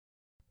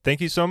Thank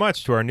you so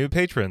much to our new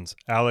patrons,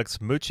 Alex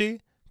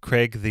Mucci,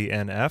 Craig the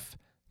NF,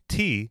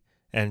 T,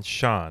 and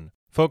Sean.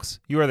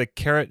 Folks, you are the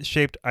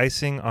carrot-shaped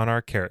icing on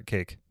our carrot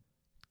cake.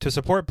 To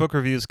support Book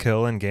Reviews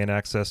Kill and gain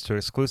access to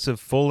exclusive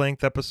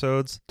full-length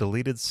episodes,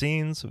 deleted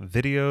scenes,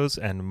 videos,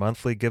 and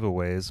monthly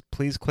giveaways,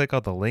 please click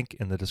on the link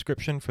in the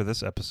description for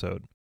this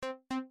episode.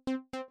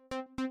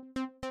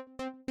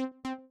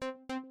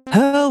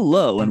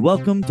 Hello, and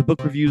welcome to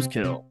Book Reviews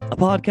Kill, a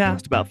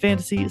podcast about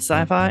fantasy,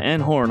 sci-fi, and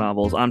horror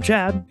novels. I'm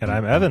Chad. And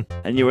I'm Evan.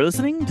 And you are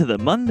listening to the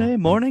Monday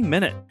Morning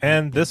Minute.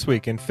 And this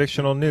week in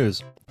fictional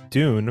news,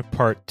 Dune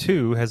Part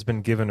 2 has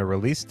been given a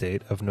release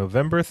date of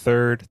November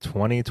 3rd,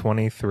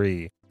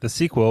 2023. The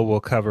sequel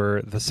will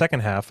cover the second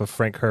half of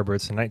Frank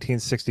Herbert's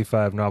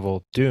 1965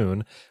 novel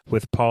Dune,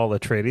 with Paul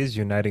Atreides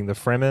uniting the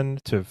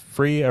Fremen to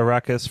free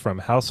Arrakis from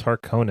House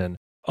Harkonnen.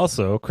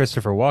 Also,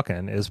 Christopher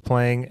Walken is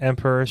playing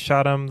Emperor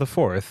Shaddam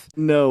IV.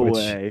 No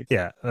way.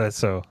 Yeah,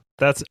 so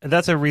that's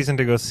a reason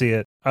to go see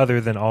it, other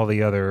than all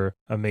the other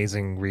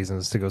amazing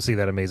reasons to go see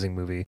that amazing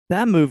movie.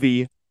 That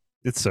movie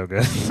It's so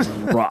good.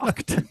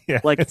 rocked.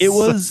 Yeah, Like it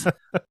was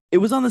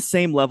on the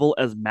same level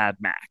as Mad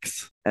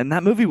Max. And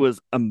that movie was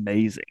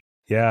amazing.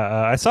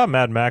 Yeah, I saw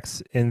Mad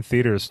Max in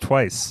theaters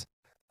twice.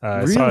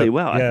 Really?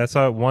 Wow. Yeah, I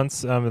saw it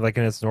once, like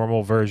in its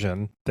normal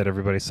version that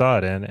everybody saw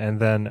it in, and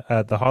then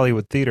at the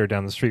Hollywood Theater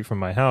down the street from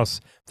my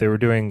house, they were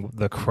doing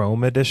the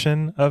Chrome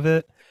edition of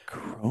it.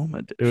 Chrome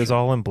edition. It was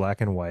all in black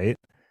and white,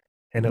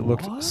 and it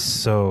looked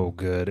so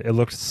good. It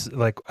looked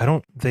like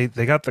they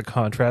got the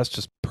contrast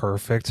just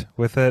perfect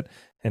with it,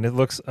 and it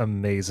looks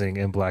amazing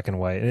in black and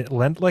white. And it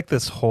lent like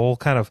this whole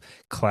kind of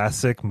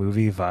classic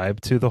movie vibe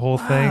to the whole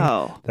thing.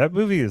 That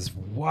movie is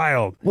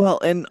wild. Well,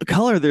 in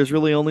color, there's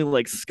really only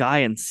like sky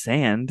and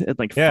sand and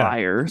like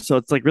fire. So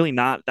it's like really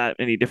not that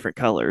many different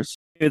colors.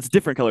 It's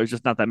different colors,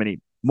 just not that many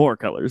more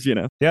colors, you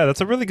know? Yeah, that's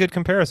a really good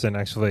comparison,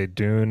 actually.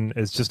 Dune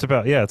is just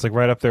about, it's like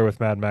right up there with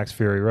Mad Max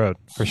Fury Road,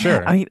 for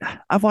sure. I mean,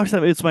 I've watched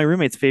that. It's my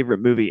roommate's favorite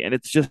movie, and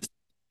it's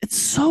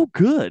so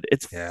good.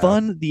 It's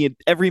fun.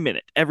 Every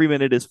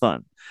minute is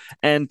fun.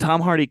 And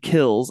Tom Hardy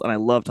kills, and I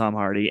love Tom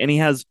Hardy. And he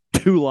has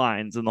 2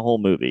 lines in the whole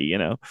movie, you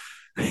know?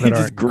 He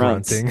just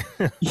grunts.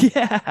 Grunting.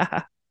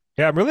 Yeah.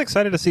 Yeah, I'm really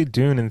excited to see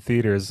Dune in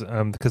theaters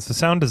because the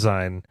sound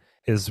design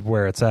is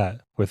where it's at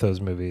with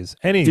those movies.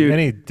 Any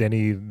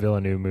Denis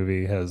Villeneuve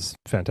movie has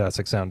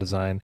fantastic sound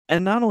design.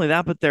 And not only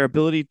that, but their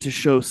ability to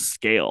show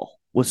scale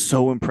was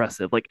so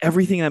impressive. Like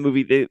everything in that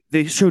movie,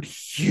 they showed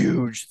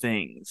huge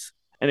things.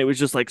 And it was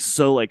just like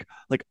so like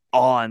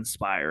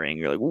awe-inspiring.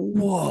 You're like,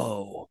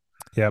 whoa.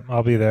 Yep,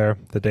 I'll be there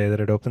the day that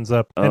it opens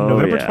up. And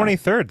November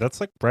 23rd, that's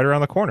like right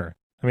around the corner.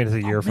 I mean, it's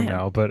a year from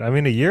now, but I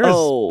mean, a year is...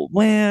 Oh,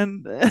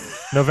 man.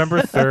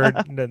 November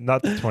 3rd,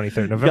 not the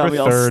 23rd, November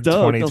 3rd,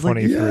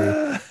 2023.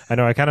 Like, I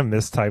know, I kind of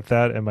mistyped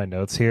that in my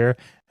notes here,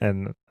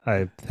 and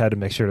I had to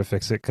make sure to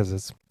fix it because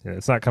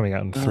it's not coming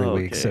out in 3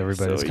 weeks,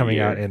 everybody. It's coming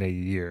out in a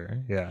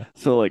year, yeah.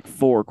 So like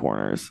 4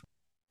 corners.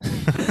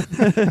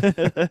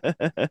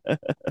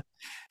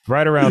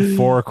 Right around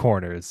 4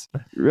 corners.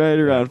 Right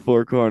around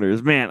 4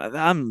 corners. Man,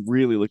 I'm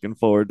really looking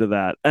forward to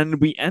that. And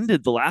we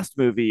ended the last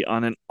movie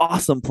on an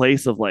awesome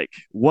place of like,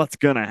 what's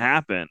gonna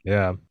happen?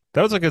 Yeah,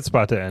 that was a good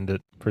spot to end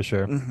it, for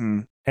sure.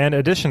 Mm-hmm. And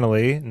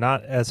additionally,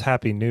 not as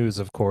happy news,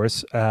 of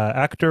course,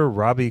 actor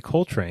Robbie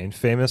Coltrane,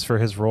 famous for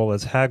his role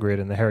as Hagrid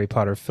in the Harry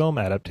Potter film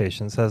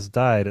adaptations, has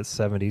died at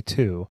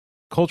 72.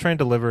 Coltrane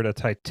delivered a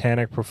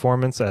titanic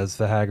performance as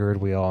the Hagrid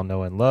we all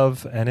know and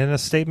love, and in a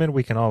statement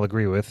we can all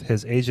agree with,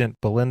 his agent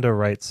Belinda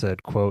Wright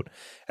said, quote,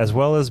 "As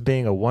well as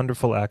being a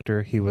wonderful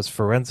actor, he was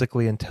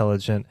forensically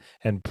intelligent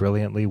and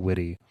brilliantly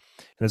witty."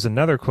 There's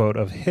another quote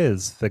of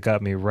his that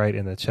got me right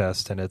in the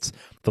chest, and it's,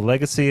 "The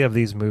legacy of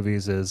these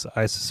movies is,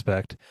 I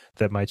suspect,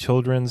 that my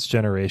children's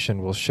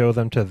generation will show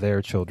them to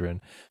their children.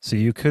 So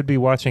you could be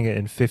watching it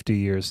in 50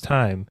 years'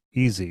 time,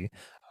 easy.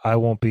 I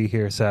won't be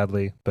here,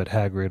 sadly, but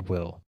Hagrid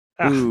will."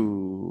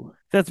 Ooh,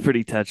 that's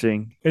pretty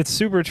touching. It's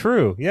super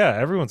true. Yeah,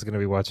 everyone's going to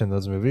be watching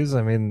those movies.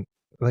 I mean,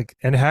 like,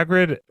 and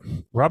Hagrid,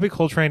 Robbie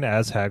Coltrane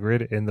as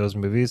Hagrid in those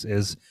movies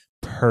is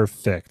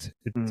perfect.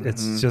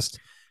 It's just,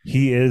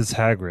 he is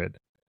Hagrid.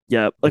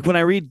 Yeah, like when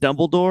I read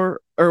Dumbledore,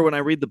 or when I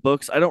read the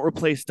books, I don't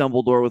replace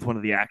Dumbledore with one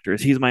of the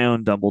actors. He's my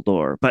own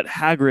Dumbledore. But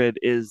Hagrid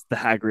is the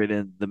Hagrid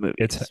in the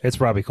movies. It's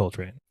Robbie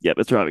Coltrane. Yep,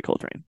 it's Robbie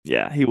Coltrane.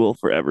 Yeah, he will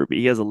forever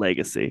be. He has a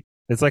legacy.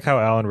 It's like how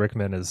Alan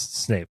Rickman is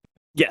Snape.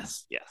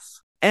 Yes.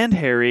 And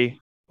Harry.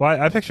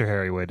 Well, I picture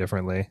Harry way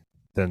differently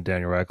than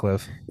Daniel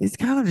Radcliffe. He's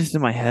kind of just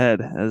in my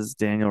head as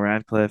Daniel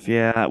Radcliffe.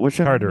 Yeah, which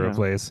hard to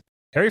replace.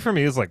 Harry for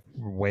me is like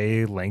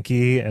way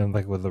lanky and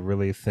like with a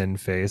really thin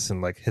face,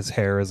 and like his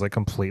hair is like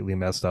completely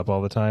messed up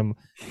all the time.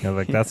 You know,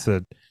 like that's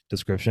the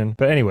description.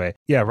 But anyway,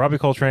 yeah, Robbie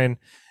Coltrane,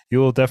 you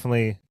will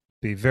definitely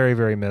be very,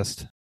 very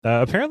missed.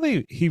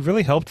 Apparently, he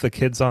really helped the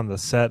kids on the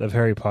set of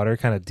Harry Potter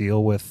kind of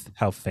deal with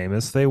how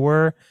famous they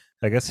were.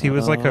 I guess he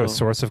was like a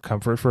source of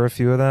comfort for a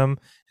few of them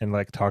and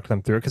like talked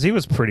them through it because he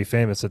was pretty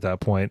famous at that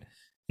point.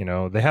 You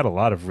know, they had a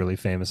lot of really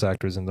famous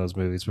actors in those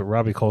movies, but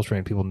Robbie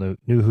Coltrane, people knew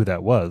who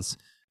that was.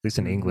 least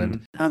in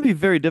England. That would be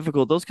very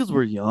difficult. Those kids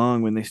were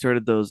young when they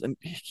started those. And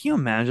can you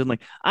imagine?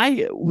 Like,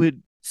 I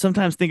would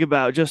sometimes think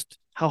about just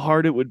how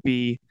hard it would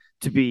be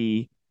to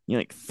be,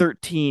 like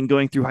 13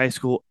 going through high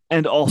school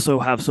and also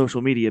have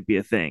social media be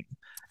a thing.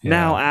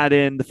 Now Yeah. add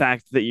in the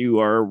fact that you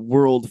are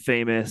world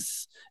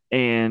famous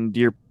and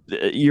you're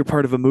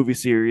part of a movie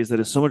series that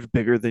is so much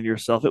bigger than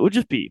yourself. It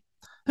would be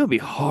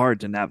hard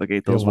to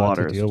navigate Be a those lot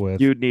to waters. deal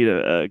with. You'd need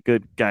a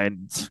good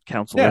guidance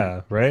counselor.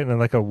 Yeah, right. And then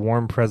like a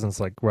warm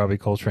presence like Robbie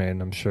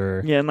Coltrane, I'm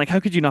sure. Yeah, and like,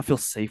 how could you not feel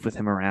safe with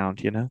him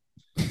around?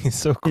 He's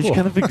so He just cool.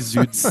 kind of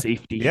exudes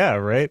safety. Yeah,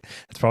 right.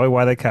 That's probably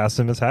why they cast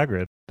him as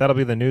Hagrid. That'll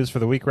be the news for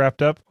the week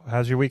wrapped up.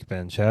 How's your week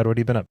been, Chad? What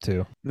have you been up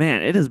to?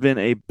 Man, it has been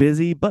a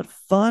busy but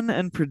fun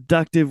and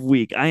productive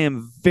week. I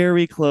am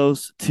very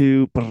close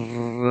to,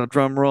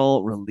 drum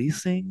roll,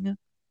 releasing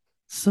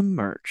some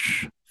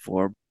merch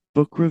for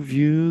Book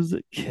Reviews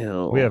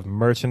Kill. We have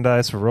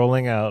merchandise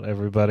rolling out,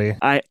 everybody.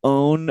 I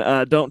own,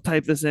 don't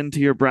type this into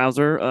your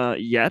browser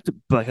yet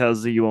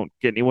because you won't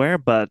get anywhere,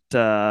 but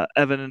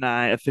Evan and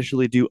I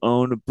officially do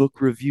own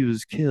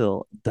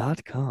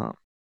bookreviewskill.com.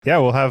 Yeah,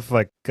 we'll have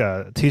like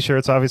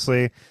t-shirts,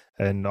 obviously,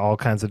 and all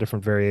kinds of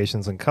different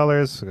variations and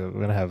colors. We're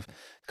going to have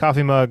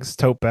coffee mugs,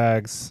 tote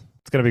bags.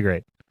 It's going to be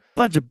great.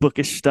 Bunch of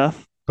bookish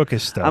stuff.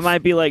 Bookish stuff. I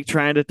might be like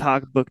trying to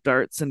talk book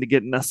darts into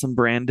getting us some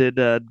branded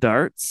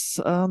darts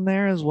on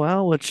there as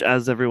well, which,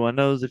 as everyone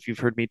knows, if you've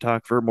heard me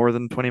talk for more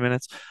than 20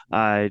 minutes,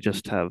 I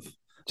just have.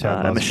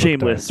 I'm a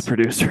shameless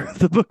producer of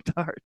the book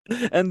dart.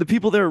 And the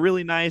people there are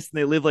really nice, and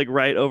they live like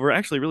right over,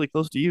 actually really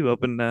close to you,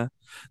 up in, they're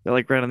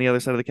like right on the other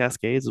side of the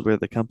Cascades is where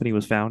the company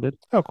was founded.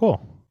 Oh,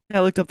 cool. Yeah,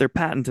 I looked up their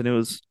patent and it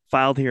was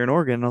filed here in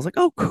Oregon, and I was like,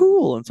 oh,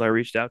 cool. And so I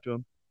reached out to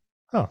them.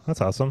 Oh,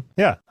 that's awesome.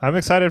 Yeah, I'm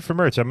excited for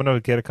merch. I'm going to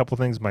get a couple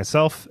things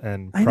myself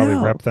and I probably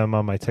know. rep them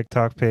on my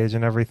TikTok page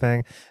and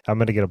everything. I'm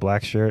going to get a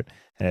black shirt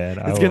and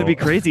It's going to be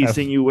crazy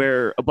seeing you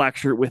wear a black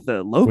shirt with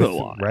a logo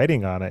on it.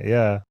 Writing on it.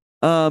 Yeah.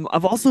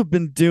 I've also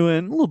been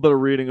doing a little bit of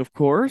reading, of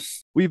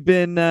course. We've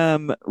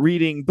been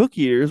reading Book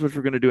Eaters, which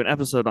we're going to do an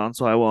episode on,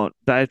 so I won't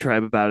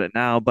diatribe about it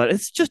now, but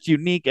it's just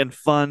unique and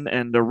fun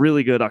and a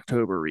really good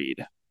October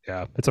read.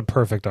 Yeah, it's a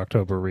perfect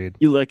October read.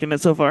 You liking it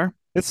so far?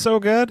 It's so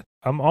good.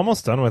 I'm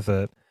almost done with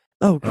it.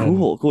 Oh,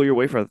 cool. Cool. You're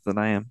way further than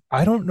I am.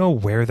 I don't know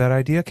where that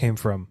idea came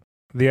from.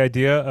 The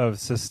idea of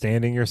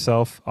sustaining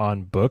yourself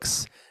on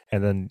books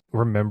and then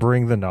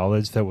remembering the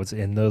knowledge that was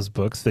in those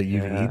books that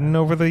you've eaten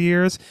over the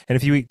years. And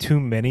if you eat too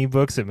many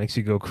books, it makes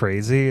you go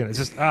crazy. And it's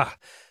just,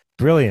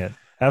 brilliant.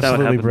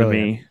 Absolutely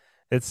brilliant.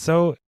 It's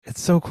so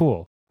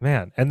cool.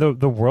 Man, and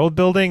the world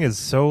building is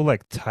so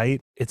like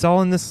tight. It's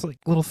all in this like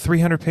little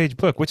 300-page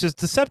book, which is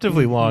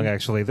deceptively long.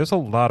 Actually, there's a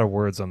lot of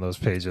words on those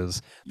pages.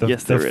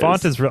 The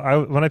font is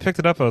real. When I picked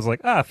it up, I was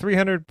like,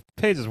 300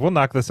 pages. We'll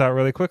knock this out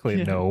really quickly.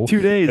 Yeah. No,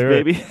 2 days,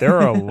 baby. There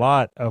are a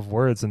lot of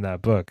words in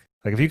that book.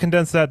 Like if you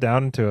condense that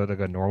down into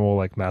like a normal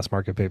like mass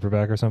market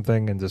paperback or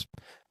something, and just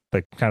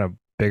like kind of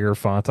bigger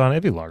font on it,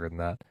 it'd be longer than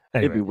that.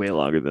 Anyway, it'd be way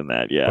longer than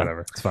that. Yeah,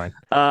 whatever, it's fine.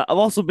 I've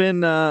also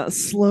been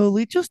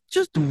slowly just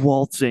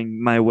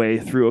waltzing my way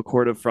through A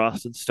Court of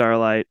Frost and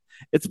Starlight.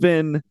 It's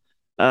been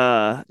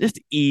just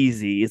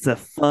easy. It's a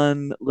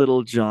fun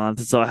little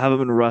jaunt, so I haven't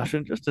been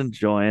rushing, just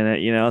enjoying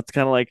it. It's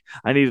kind of like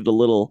I needed a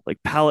little like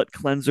palate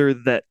cleanser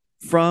that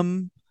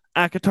from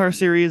ACOTAR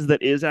series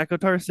that is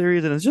ACOTAR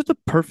series, and it's just a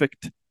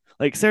perfect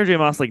like Sarah J.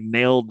 Maas like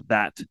nailed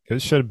that.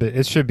 It should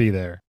be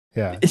there.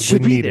 Yeah, it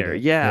should be there.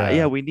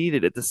 Yeah, we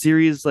needed it. The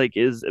series like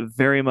is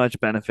very much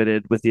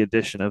benefited with the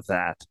addition of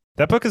that.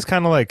 That book is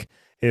kind of like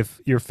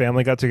if your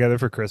family got together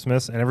for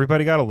Christmas and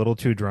everybody got a little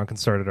too drunk and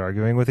started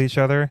arguing with each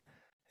other.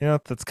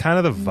 That's kind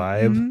of the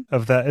vibe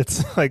of that.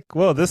 It's like,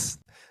 whoa, this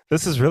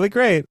is really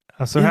great.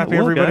 I'm so happy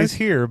everybody's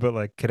here, but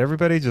like, could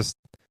everybody just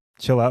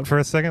chill out for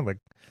a second? Like,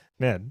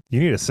 man, you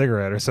need a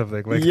cigarette or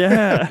something. Like,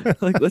 yeah,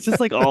 like let's just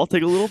like all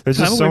take a little. There's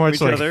time just so much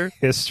like other.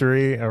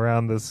 History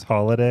around this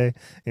holiday,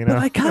 But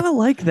I kind of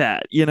like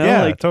that,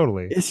 Yeah, like,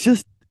 totally. It's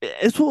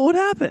what would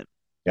happen.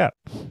 Yeah,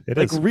 it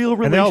like is. Real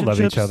relationships. And they all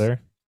love each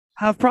other.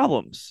 Have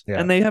problems,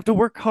 and they have to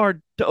work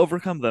hard to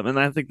overcome them, and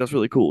I think that's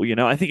really cool.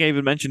 I think I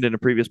even mentioned in a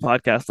previous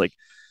podcast, like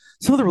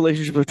some of the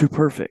relationships are too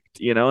perfect,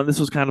 and this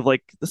was kind of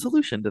like the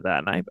solution to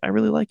that, and I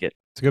really like it.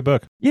 It's a good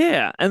book.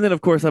 Yeah, and then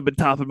of course I've been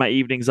topping my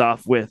evenings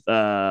off with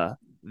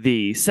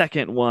the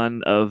second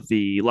one of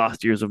the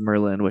Lost Years of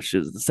Merlin, which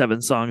is the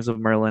 7 Songs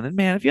of Merlin. And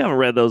man, if you haven't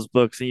read those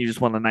books and you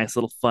just want a nice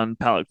little fun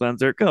palate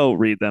cleanser, go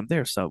read them.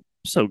 They're so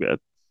good.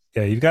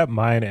 Yeah, you've got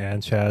mine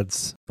and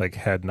Chad's like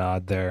head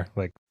nod there.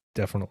 Like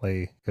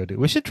definitely go do.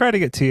 We should try to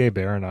get T.A.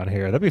 Barron on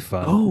here. That'd be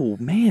fun. Oh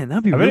man,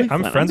 that'd be really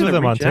fun. I'm friends with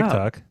him on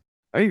TikTok. Out.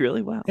 Are you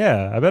really? Wow.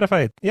 Yeah, I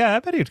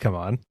bet he'd come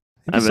on.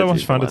 It'd be so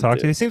much fun to talk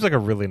to. He seems like a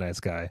really nice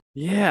guy.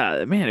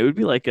 Yeah, man, it would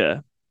be like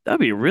that'd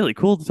be really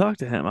cool to talk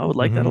to him. I would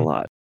like that a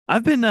lot.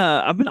 I've been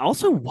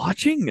also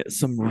watching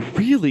some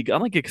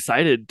I'm like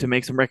excited to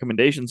make some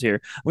recommendations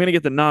here. I'm gonna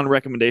get the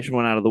non-recommendation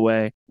one out of the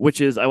way,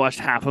 which is I watched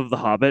half of The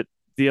Hobbit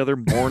the other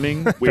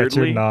morning. Weirdly, that's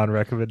your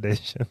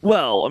non-recommendation.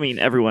 Well, I mean,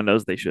 everyone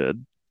knows they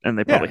should, and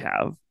they probably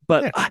have.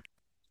 But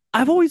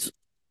I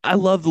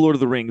love The Lord of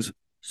the Rings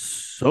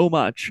so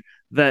much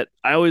that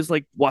I always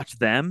like watch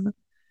them.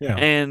 Yeah.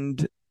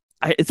 And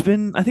I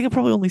think I've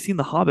probably only seen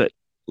The Hobbit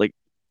like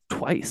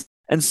twice.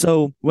 And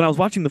so when I was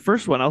watching the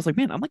first one, I was like,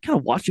 man, I'm like kind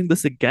of watching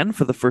this again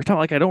for the first time.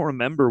 Like I don't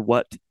remember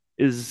what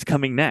is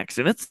coming next.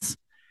 And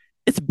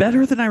it's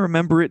better than I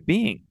remember it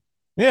being.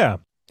 Yeah.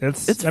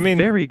 It's I mean,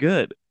 very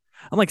good.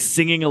 I'm like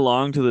singing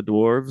along to the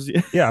dwarves.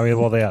 yeah, I mean,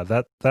 well, yeah,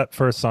 that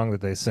first song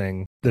that they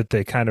sing, that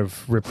they kind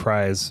of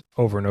reprise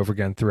over and over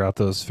again throughout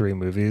those three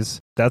movies,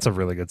 that's a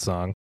really good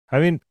song. I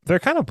mean, they're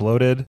kind of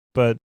bloated,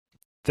 but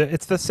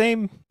it's the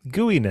same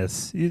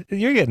gooiness.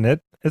 You're getting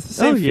it. It's the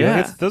same Oh feeling.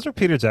 yeah. Those are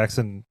Peter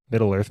Jackson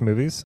Middle Earth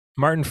movies.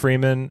 Martin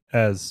Freeman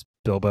as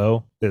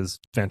Bilbo is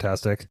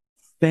fantastic.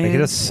 Like, he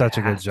does such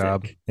a good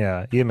job. Fantastic.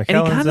 Yeah, Ian And he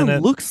McKellen's kind in of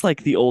it. looks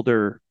like the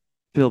older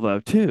Bilbo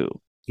too.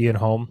 Ian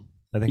Holm,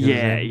 I think is his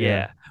Yeah, name. Yeah.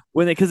 yeah.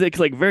 When because it's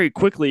like very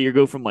quickly you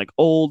go from like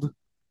old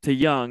to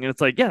young, and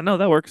it's like, yeah, no,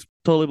 that works.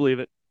 Totally believe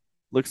it.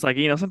 Looks like,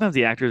 sometimes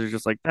the actors are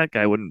just like, that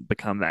guy wouldn't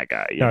become that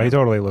guy, you No, he know?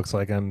 totally looks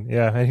like him.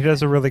 Yeah, and he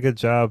does a really good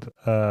job.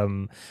 I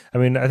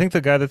mean, I think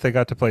the guy that they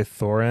got to play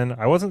Thorin,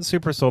 I wasn't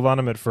super sold on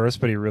him at first,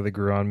 but he really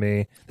grew on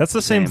me. That's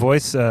the same Same.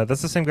 voice.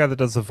 That's the same guy that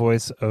does the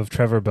voice of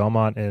Trevor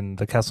Belmont in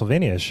the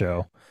Castlevania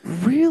show.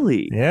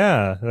 Really?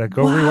 Yeah,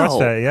 go rewatch Wow.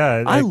 that.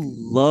 Yeah, I like,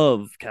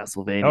 love oh,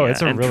 Castlevania,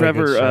 it's a and really good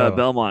Trevor show.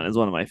 Belmont is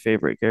one of my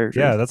favorite Yeah,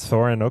 characters. that's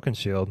Thorin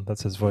Oakenshield.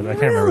 That's his voice. I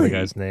can't remember the Really?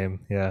 guy's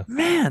name. Yeah,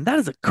 Man, that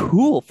is a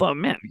cool fun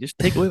man. You just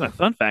take away my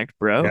fun fact,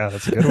 bro. yeah,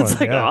 that's a good That's one.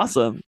 like Yeah.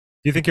 awesome. Do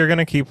you think you're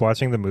gonna keep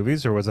watching the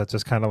movies, or was that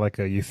just kind of like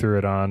a you threw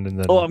it on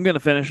and Oh, then? I'm gonna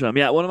finish them.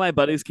 Yeah, one of my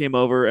buddies came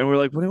over and we're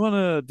like, "What do you want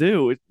to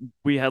do?"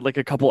 We had like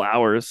a couple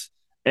hours,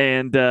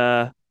 and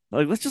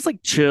like let's just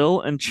like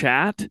chill and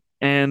chat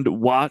and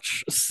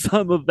watch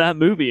some of that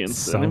movie, and it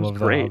Some was of The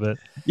great. Hobbit?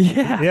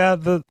 Yeah, Yeah,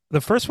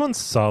 the first one's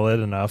solid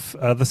enough.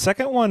 The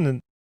second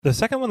one,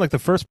 like the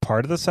first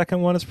part of the second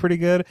one is pretty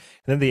good, and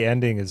then the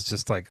ending is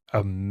just like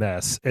a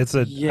mess. I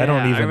don't yeah.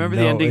 I even remember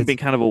the know. ending It's being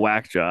kind of a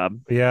whack job.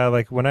 Yeah,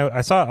 like when I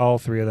saw all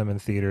three of them in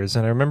theaters,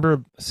 and I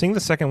remember seeing the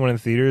second one in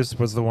theaters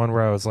was the one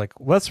where I was like,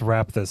 let's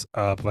wrap this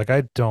up. Like,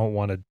 I don't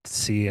want to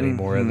see any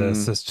more of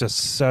this. Hmm. It's just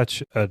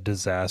such a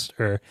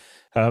disaster.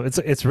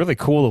 It's really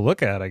cool to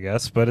look at, I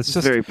guess, but It's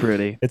very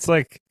pretty. it's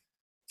like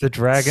the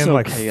dragon So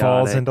like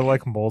falls into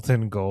chaotic. like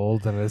molten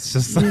gold, and it's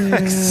just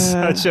like Yeah.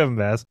 such a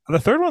mess. The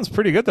third one's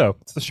pretty good though.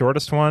 It's the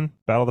shortest one,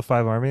 Battle of the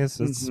Five Armies.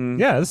 Hmm.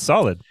 Yeah, it's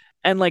solid.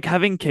 And like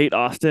having Kate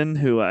Austin,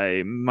 who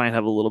I might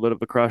have a little bit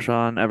of a crush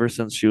on ever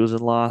since she was in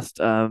Lost,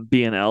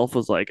 be an elf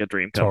was like a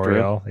dream come true.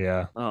 Toriel,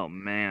 yeah. Oh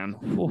man,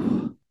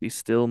 whew. Be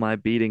still my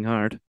beating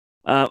heart.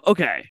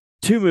 Okay,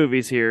 two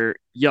movies here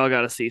y'all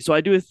got to see. So I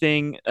do a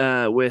thing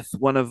with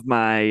one of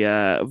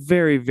my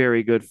very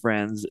very good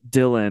friends,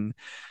 Dylan,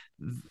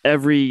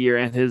 every year,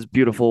 and his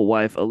beautiful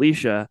wife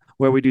Alicia,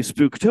 where we do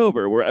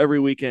Spooktober, where every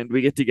weekend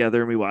we get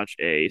together and we watch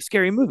a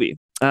scary movie.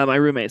 My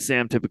roommate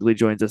Sam typically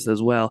joins us as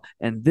well.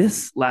 And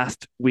this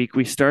last week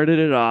we started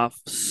it off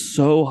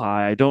so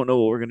high. I don't know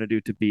what we're gonna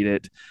do to beat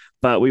it,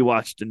 but we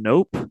watched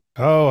Nope.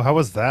 Oh, how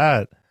was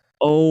that?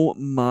 Oh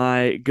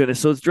my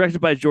goodness. So it's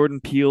directed by Jordan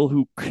Peele,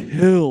 who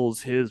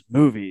kills his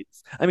movies.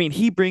 I mean,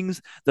 he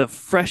brings the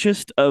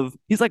freshest of,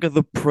 he's like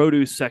the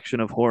produce section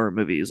of horror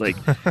movies. Like,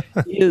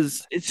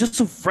 it's just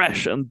so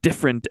fresh and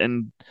different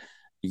and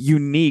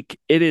unique.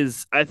 I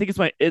think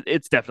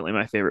it's definitely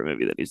my favorite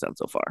movie that he's done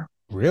so far.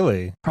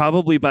 Really?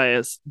 Probably by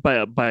a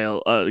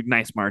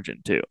nice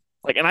margin too.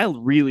 Like, and I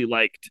really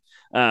liked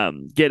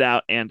Get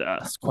Out and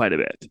Us quite a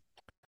bit.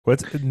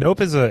 What's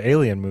Nope is a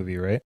alien movie,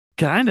 right?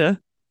 Kinda.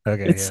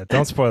 Okay, It's yeah.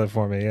 Don't spoil it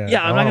for me. Yeah,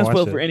 yeah, I I'm not want to gonna watch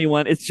spoil it for it.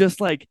 anyone. It's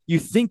just like you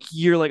think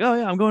you're like, oh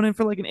yeah, I'm going in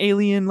for like an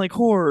alien like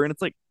horror, and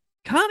it's like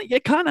kind of, yeah,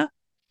 kind of,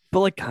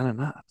 but like kind of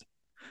not.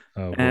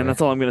 Oh And boy.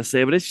 that's all I'm gonna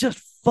say. But it's just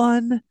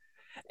fun,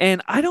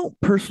 and I don't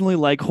personally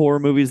like horror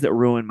movies that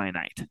ruin my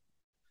night.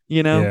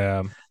 You know,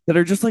 Yeah. that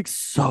are just like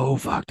so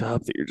fucked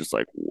up that you're just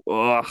like,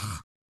 ugh.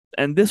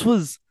 And this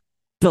was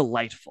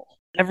delightful.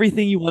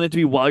 Everything you wanted to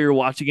be while you're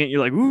watching it, you're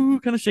like, ooh,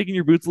 kind of shaking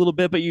your boots a little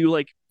bit, but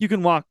you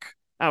can walk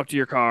out to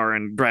your car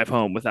and drive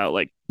home without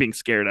like being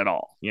scared at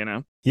all, you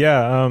know?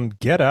 Yeah,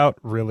 Get Out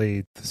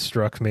really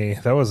struck me.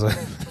 That was a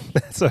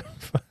that's a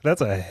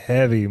that's a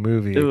heavy It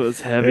movie. was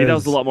heavy. That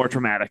was a Is lot more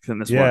traumatic than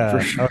this one for Yeah,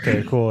 sure.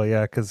 okay, cool.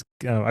 Yeah, cuz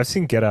I've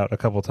seen Get Out a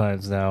couple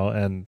times now,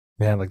 and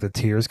man, like the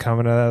tears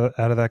coming out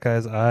of that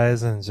guy's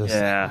eyes, and just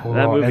Yeah, that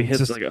oh, movie and hits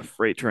just like a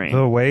freight train.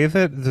 the way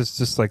that there's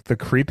just like the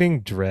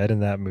creeping dread in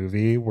that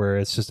movie, where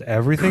it's just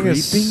everything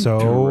is Creeping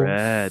so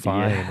dread.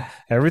 fine. Yeah.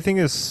 Everything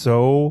is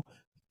so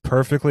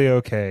perfectly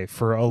okay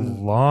for a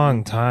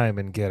long Mhm. time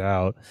in Get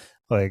Out.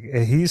 Like,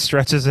 he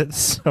stretches it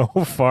so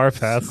far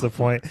past the So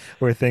point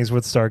where things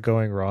would start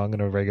going wrong in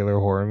a regular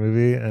horror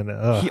movie, and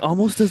he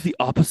almost does the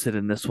opposite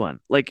in this one.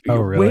 Like oh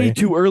way really?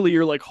 too early,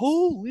 you're like,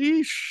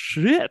 holy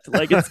shit.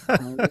 Like it's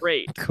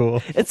great.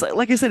 Cool. It's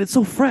like I said, it's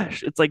so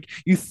fresh. It's like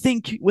you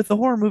think with the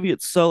horror movie,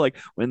 it's so like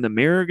when the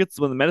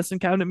medicine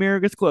cabinet mirror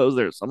gets closed,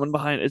 there's someone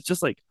behind. It's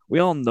just like we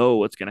all know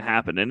what's gonna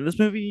happen. And in this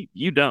movie,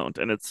 you don't,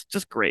 and it's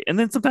just great. And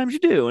then sometimes you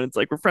do, and it's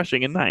like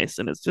refreshing and nice.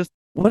 And it's just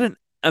what an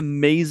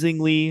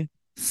amazingly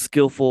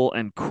skillful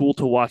and cool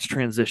to watch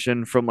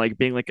transition from like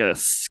being like a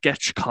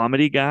sketch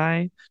comedy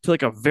guy to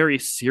like a very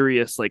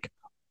serious like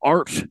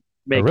art A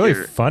really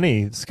maker.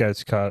 funny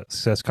sketch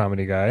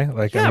comedy guy.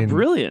 Like, I Yeah, mean,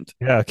 brilliant.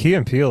 yeah, Key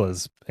and Peele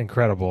is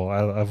incredible.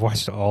 I've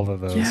watched all of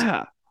those.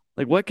 Yeah.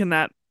 Like what can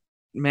that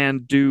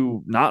man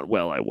do not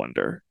well, I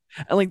wonder.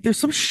 And like there's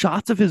some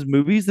shots of his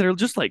movies that are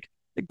just like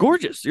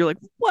gorgeous. You're like,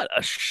 what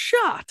a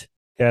shot.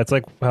 Yeah, it's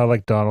like how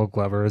like Donald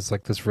Glover is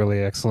like this really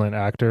excellent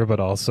actor, but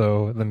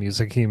also the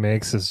music he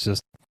makes is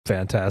just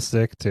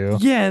fantastic too.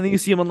 Yeah, and then you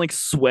see him on like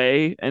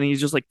Sway and he's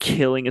just like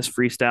killing his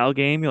freestyle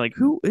game. You're like,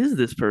 who is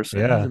this person?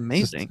 He's Yeah, it's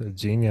just amazing. a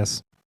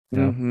genius.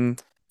 Yeah, hmm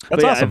that's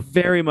But yeah, I awesome.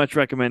 very much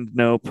recommend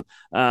Nope.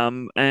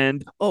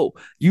 And oh,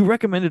 you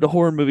recommended a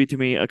horror movie to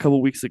me a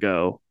couple weeks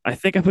ago. I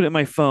think I put it in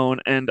my phone,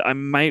 and I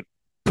might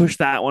push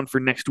that one for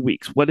next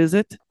week's. What is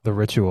it? The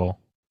Ritual.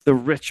 The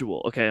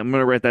Ritual. Okay, I'm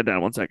gonna write that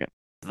down 1 second.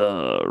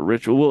 The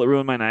Ritual. Will it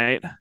ruin my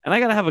night? And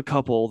I gotta have a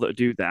couple that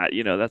do that.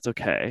 That's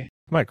okay.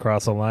 Might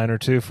cross a line or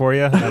two for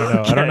you. I don't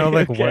know. I don't know Okay,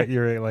 like okay. what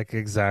your like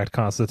exact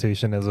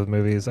constitution is with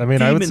movies. I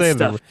mean, I would Demon say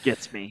stuff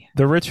gets me.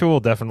 the Ritual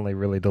definitely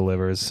really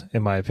delivers,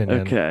 in my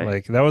opinion. Okay.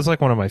 Like that was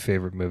like one of my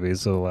favorite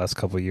movies of the last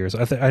couple of years.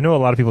 I know a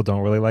lot of people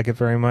don't really like it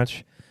very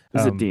much.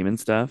 Is it Um, demon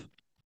stuff?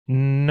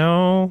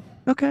 no,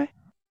 Okay.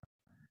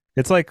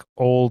 it's like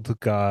old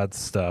god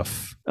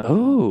stuff.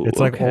 Oh, It's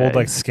like old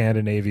like okay.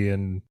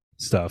 Scandinavian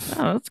stuff.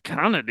 Oh, that's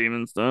kind of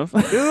demon stuff.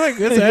 It's like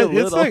A it's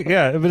little. like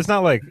yeah, but it's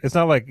not like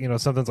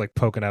something's like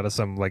poking out of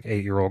some like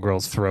 8-year-old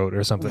girl's throat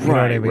or something. You know what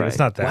I Right, mean? It's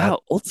right. not that. Wow,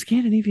 old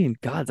Scandinavian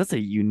gods. That's a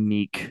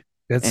unique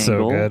It's so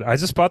angle. good. I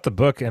just bought the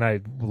book and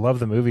I love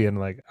the movie and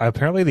like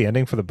apparently the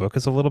ending for the book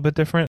is a little bit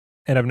different.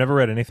 And I've never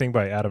read anything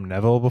by Adam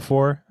Neville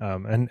before.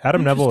 And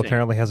Adam Neville Interesting.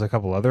 apparently has a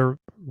couple other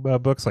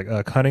books like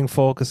Cunning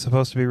Folk is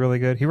supposed to be really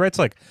good. He writes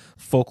like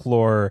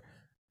folklore,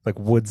 like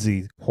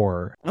woodsy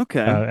horror, Okay.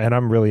 and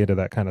I'm really into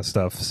that kind of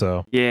stuff.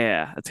 So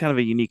Yeah, that's kind of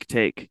a unique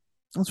take.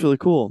 That's really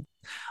cool.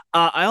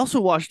 I also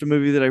watched a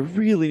movie that I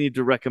really need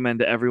to recommend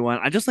to everyone.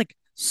 I just like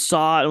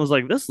saw it and was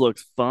like, this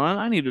looks fun.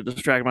 I need to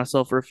distract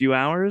myself for a few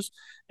hours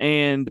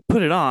and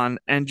put it on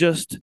and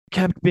just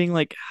kept being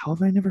like, how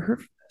have I never heard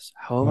of this?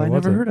 How have what I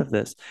was never it? heard of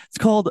this? It's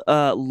called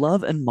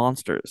Love and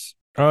Monsters.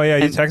 Oh yeah,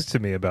 you And texted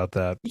me about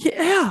that.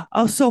 yeah,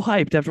 I was so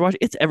hyped after watching.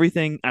 It's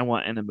everything I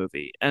want in a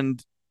movie.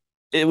 And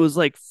it was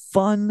like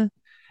fun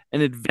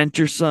and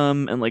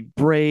adventuresome and like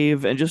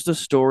brave and just a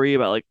story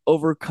about like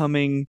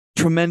overcoming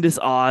tremendous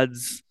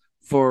odds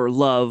for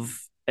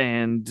love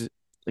and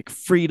like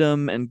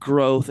freedom and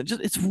growth and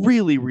just it's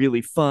really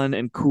really fun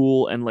and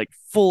cool and like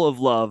full of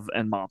love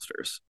and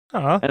monsters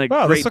and a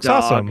Wow, this great looks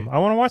dog, awesome. I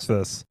want to watch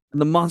this. and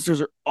the monsters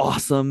are Oh,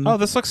 awesome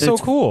this looks and so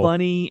it's cool.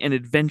 funny and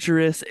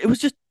adventurous. It was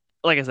just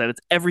like I said, it's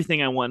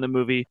everything I want in a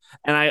movie,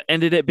 and I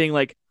ended it being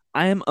like,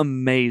 I am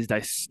amazed I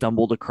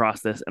stumbled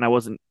across this, and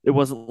it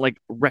wasn't like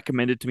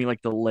recommended to me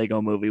like the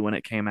Lego movie when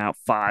it came out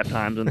 5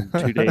 times in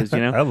 2 days.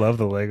 I love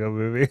the Lego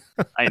movie.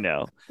 I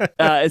know.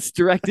 It's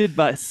directed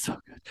by so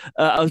good.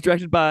 I was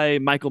directed by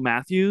Michael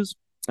Matthews.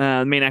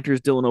 The main actor is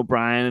Dylan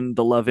O'Brien.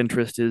 The love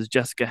interest is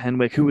Jessica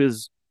Henwick, who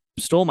is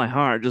stole my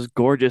heart, just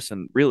gorgeous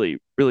and really,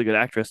 really good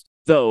actress.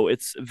 Though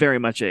it's very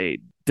much a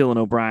Dylan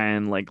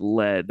O'Brien like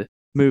led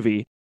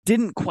movie.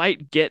 Didn't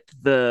quite get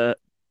the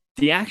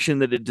action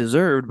that it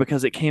deserved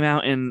because it came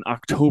out in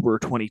October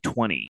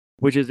 2020,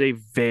 which is a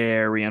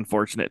very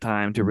unfortunate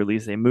time to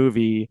release a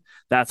movie.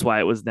 That's why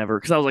it was never,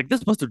 because I was like,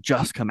 this must have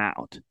just come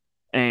out.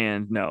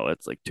 And no,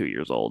 it's like 2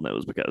 years old. And it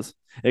was because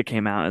it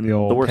came out The in the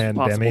old worst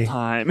possible pandemic.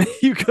 time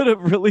you could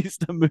have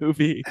released a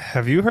movie.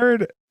 Have you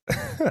heard?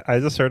 I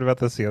just heard about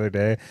this the other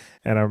day,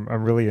 and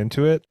I'm really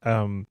into it.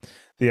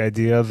 The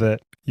idea that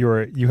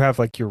you have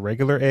like your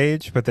regular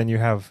age, but then you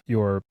have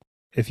your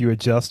if you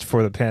adjust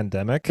for the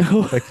pandemic,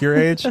 like your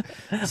age. I'm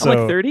like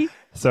So 30.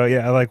 so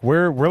yeah, like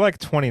we're like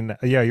 20.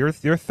 Yeah, you're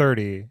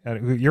 30,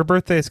 and your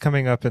birthday is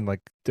coming up in like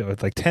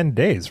 10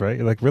 days, right?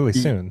 Like really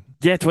soon.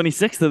 Yeah,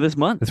 26th of this The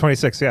month.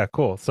 26th, yeah,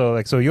 cool. So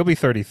you'll be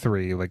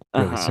 33 like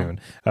really Uh-huh. soon.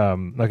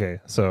 Okay,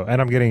 so and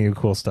I'm getting you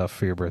cool stuff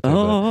for your birthday, but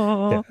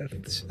yeah,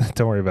 Oh.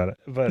 don't worry about it.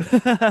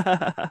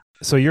 But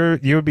so you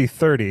would be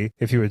 30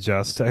 if you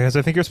adjust, because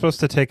I think you're supposed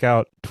to take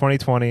out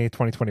 2020,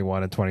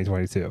 2021, and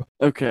 2022.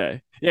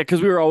 Okay. Yeah,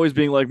 because we were always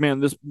being like,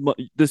 man,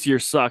 this year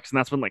sucks, and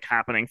that's been like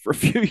happening for a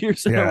few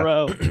years in a Yeah,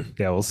 row.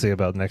 yeah, we'll see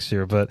about next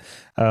year, but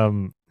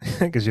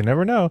because you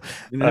never know.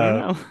 You never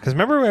know. Because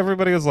remember,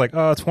 everybody was like,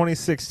 "Oh,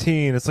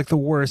 2016, it's like the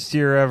worst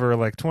year ever."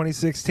 Like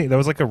 2016, that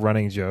was like a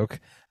running joke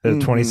that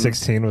Mhm.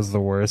 2016 was the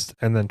worst,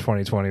 and then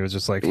 2020 was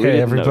just like, We "Hey, didn't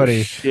know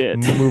everybody, shit.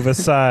 move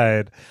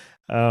aside."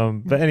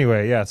 But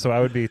anyway, yeah. So I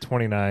would be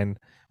 29,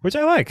 which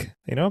I like.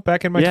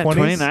 Back in my Yeah, 20s.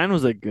 29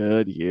 was a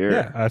good year.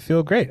 Yeah, I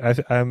feel great.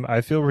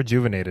 I feel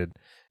rejuvenated.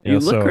 You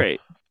look So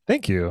great.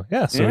 thank you.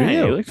 Yeah, so do Yeah,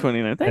 you you. look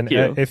 29. Thank And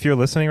you. if you're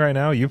listening right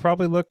now, you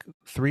probably look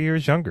 3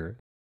 years younger.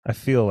 I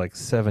feel like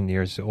 7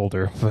 years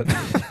older, but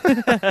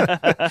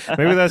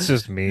maybe that's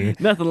just me.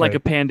 Nothing like But a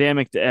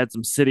pandemic to add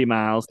some city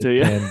miles to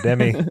you.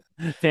 pandemic.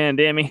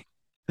 Pandemic.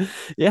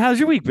 Yeah, how's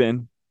your week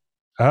been?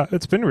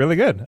 It's been really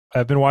good.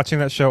 I've been watching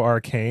that show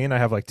Arcane. I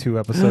have like 2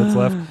 episodes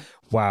left.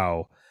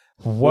 Wow,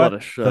 What what a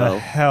the show.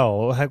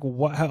 hell? Like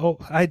what? How,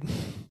 I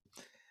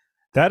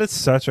that is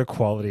such a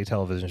quality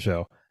television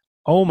show.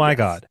 Oh my Yes.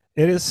 god,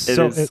 it is It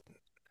so. is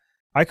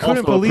I couldn't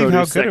also a believe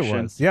how produce good it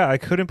section. was. Yeah, I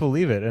couldn't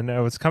believe it, and it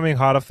was coming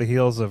hot off the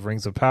heels of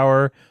Rings of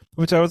Power,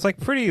 which I was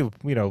like pretty,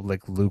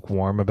 like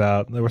lukewarm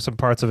about. There were some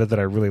parts of it that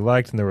I really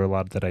liked, and there were a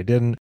lot that I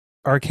didn't.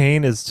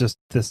 Arcane is just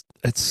this.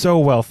 It's so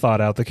well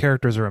thought out. The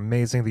characters are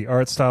amazing. The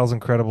art style is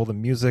incredible. The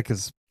music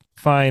is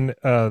fine.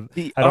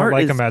 The I don't art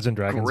like is Imagine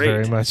Dragons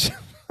very great. much.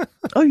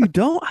 Oh, you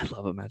don't? I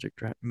love a Magic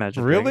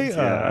Really? Dragons.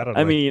 Yeah. I don't I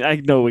like. mean, I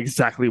know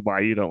exactly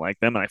why you don't like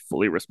them, and I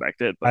fully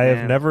respect it. I But have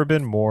man, never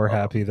been more oh.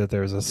 happy that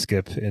there's a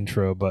skip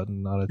intro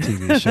button on a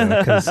TV show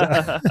because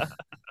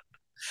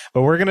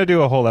but we're gonna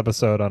do a whole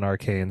episode on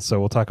Arcane,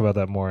 so we'll talk about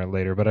that more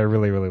later. But I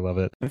really, really love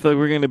it. I feel like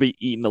we're gonna be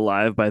eaten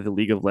alive by the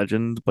League of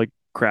Legends like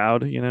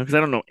crowd, because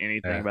I don't know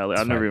anything Yeah, about it.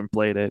 it's I've never fine. even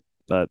played it,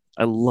 but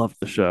I love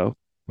the show.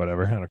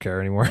 Whatever. I don't care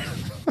anymore.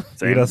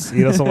 Same. Eat us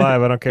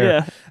alive. I don't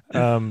care.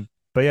 Yeah.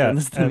 But yeah, Send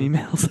us them and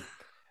emails.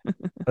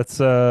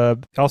 let's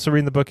also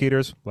reading the Book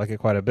Eaters. Like it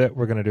quite a bit.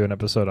 We're gonna do an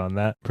episode on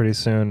that pretty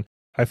soon.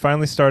 I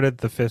finally started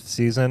the 5th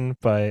season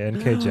by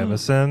N.K.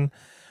 Jemisin.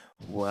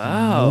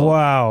 Wow.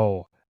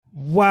 Wow.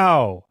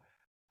 Wow.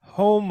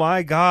 Oh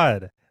my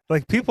god.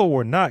 Like people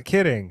were not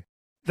kidding.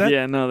 That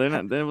Yeah, no, they're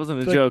not. That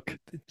wasn't a like joke.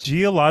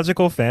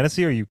 geological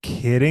fantasy, are you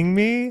kidding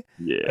me?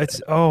 Yeah.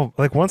 It's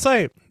like once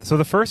I so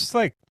the first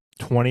like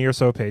 20 or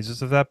so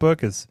pages of that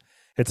book is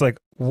it's like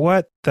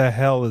what the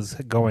hell is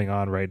going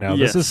on right now?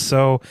 This is Yes.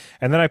 so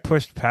and then I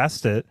pushed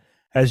past it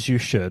as you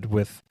should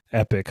with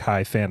epic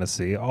high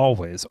fantasy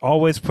always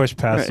push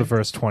past the Right.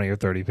 first 20 or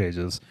 30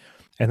 pages.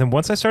 And then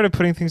once I started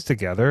putting things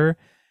together,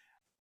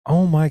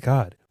 oh my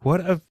god,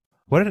 what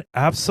an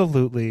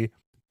absolutely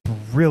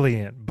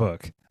brilliant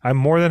book. I'm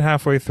more than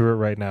halfway through it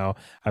right now.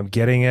 I'm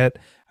getting it.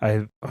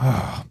 They're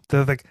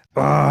like,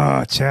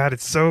 Chad,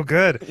 it's so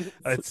good. It's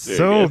It's very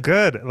so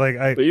good. good. Like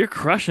I But you're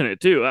crushing it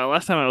too.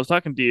 Last time I was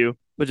talking to you,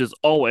 which is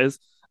always,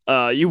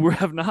 you were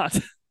have not.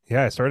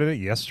 yeah, I started it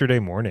yesterday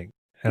morning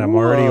and I'm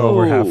already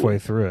over Whoa. halfway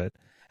through it.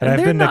 And And I've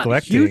they're been not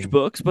huge neglecting.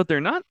 books, but they're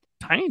not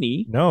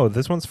tiny. No,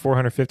 this one's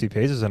 450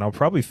 pages and I'll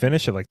probably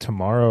finish it like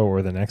tomorrow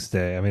or the next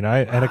day. I mean,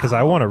 and because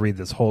I want to Wow. read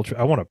this whole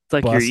I want to It's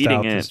like you're bust eating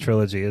out this it.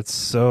 trilogy. It's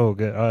so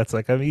good. Oh, it's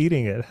like I'm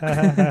eating it.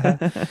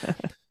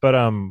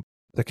 But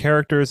the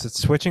characters,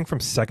 it's switching from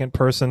second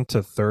person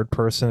to third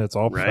person. It's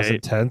all present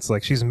Right. tense.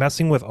 Like she's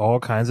messing with all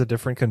kinds of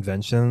different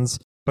conventions.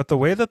 But the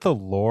way that the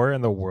lore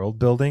and the world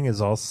building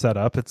is all set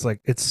up, it's like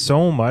it's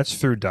so much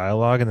through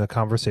dialogue and the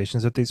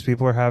conversations that these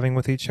people are having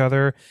with each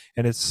other,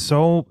 and it's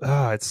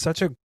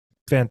such a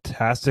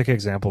fantastic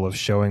example of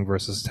showing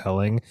versus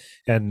telling.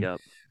 And Yep.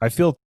 I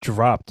feel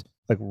dropped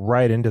like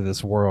right into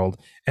this world.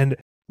 And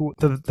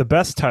the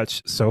best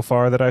touch so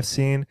far that I've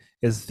seen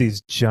is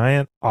these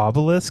giant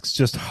obelisks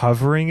just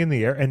hovering in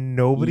the air and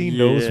nobody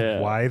knows Yeah.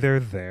 why they're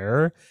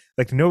there.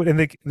 Like no,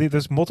 and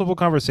there's multiple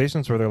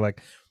conversations where they're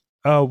like,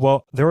 oh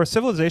well, there were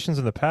civilizations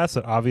in the past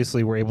that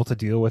obviously were able to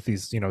deal with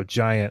these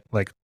giant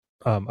like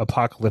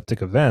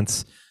apocalyptic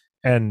events,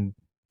 and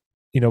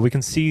we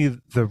can see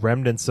the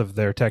remnants of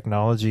their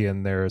technology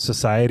and their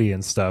society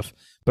and stuff,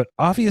 but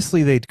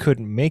obviously they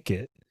couldn't make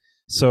it.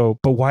 So,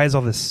 but why is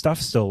all this stuff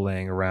still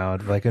laying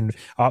around? Like, and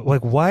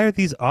like, why are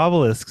these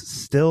obelisks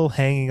still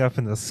hanging up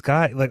in the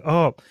sky? Like,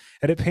 oh,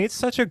 and it paints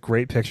such a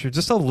great picture.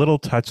 Just a little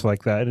touch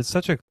like that, and it's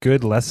such a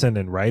good lesson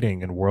in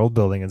writing and world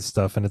building and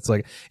stuff. And it's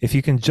like if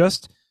you can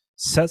just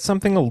set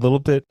something a little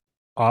bit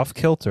off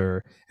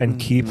kilter and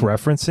keep Hmm.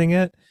 referencing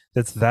it,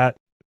 that's that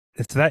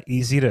it's that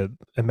easy to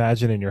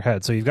imagine in your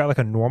head. So you've got like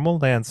a normal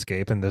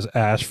landscape and there's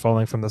ash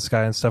falling from the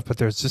sky and stuff, but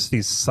there's just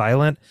these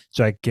silent,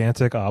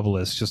 gigantic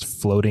obelisks just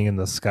floating in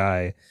the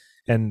sky.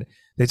 And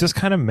they just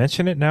kind of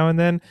mention it now and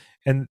then.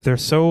 And they're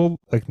so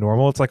like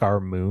normal. It's like our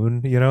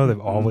moon, they've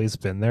Hmm. always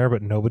been there,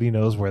 but nobody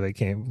knows where they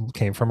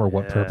came from or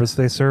what Yeah. purpose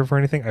they serve or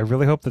anything. I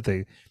really hope that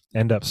they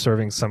end up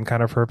serving some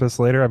kind of purpose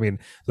later. I mean,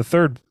 the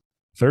third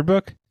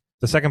book,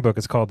 the second book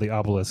is called The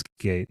Obelisk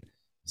Gate.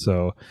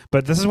 So,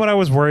 but this is what I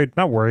was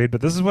not worried,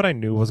 but this is what I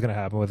knew was going to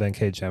happen with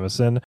N.K.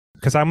 Jemisin.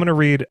 Because I want to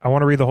read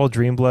the whole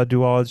Dreamblood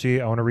duology.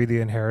 I want to read the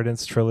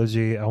Inheritance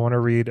trilogy. I want to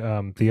read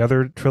the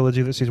other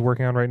trilogy that she's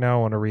working on right now.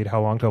 I want to read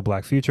How Long Till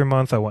Black Future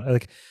Month. I want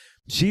like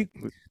she,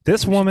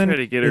 this We should try woman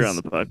to get her on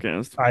is. the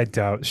podcast. I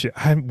doubt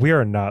we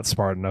are not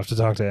smart enough to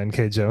talk to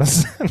N.K.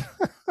 Jemisin.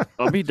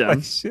 I'll be like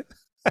done. shit.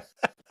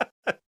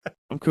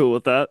 I'm cool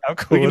with that. How We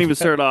cool can is even that?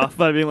 start off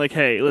by being like,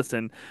 "Hey,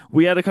 listen,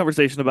 we had a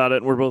conversation about it,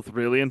 and we're both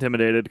really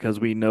intimidated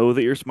because we know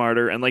that you're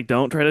smarter, and like,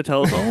 don't try to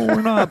tell us, oh,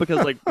 we're not,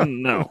 because like,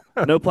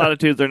 no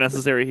platitudes are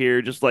necessary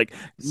here. Just like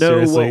know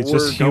Seriously, what just we're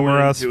going humor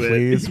us, into it.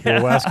 please.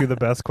 We'll ask you the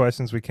best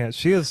questions we can.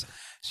 She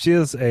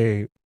is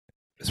a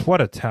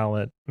what a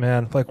talent,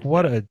 man. Like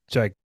what Yeah. a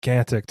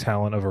gigantic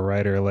talent of a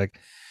writer. Like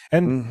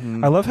and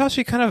Hmm. I love how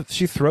she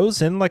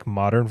throws in like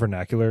modern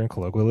vernacular and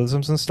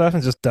colloquialisms and stuff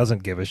and just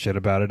doesn't give a shit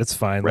about it. It's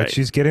fine. Like Right.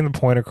 she's getting the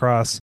point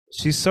across.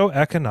 she's so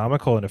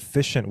economical and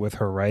efficient with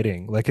her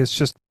writing. Like it's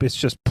just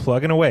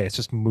plugging away. It's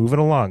just moving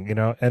along,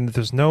 and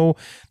there's no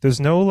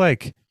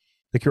like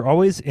you're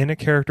always in a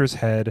character's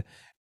head,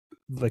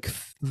 like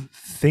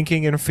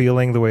thinking and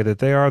feeling the way that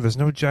they are. There's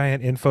no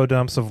giant info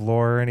dumps of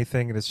lore or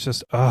anything, and it's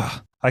just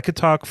I could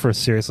talk for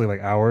seriously like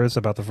hours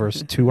about the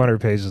first 200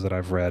 pages that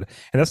I've read,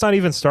 and that's not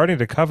even starting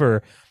to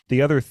cover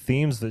the other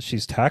themes that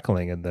she's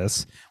tackling in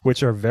this,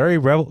 which are very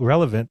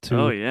relevant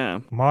Oh to yeah.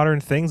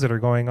 modern things that are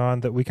going on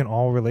that we can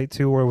all relate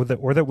to, or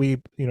that we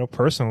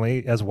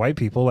personally as white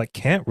people like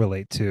can't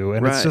relate to.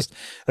 And it's Right. just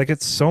like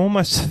it's so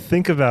much to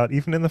think about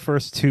even in the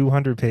first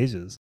 200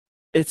 pages.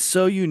 It's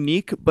so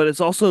unique, but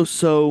it's also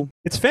so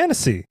It's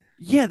fantasy.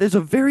 yeah, there's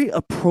a very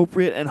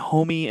appropriate and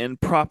homey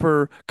and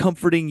proper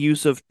comforting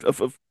use of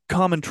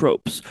common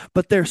tropes,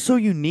 but they're so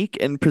unique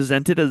and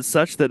presented as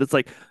such that it's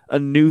like a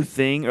new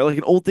thing or like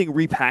an old thing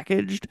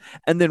repackaged.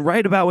 And then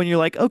right about when you're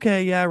like,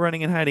 okay, yeah,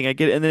 running and hiding, I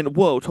get it. And then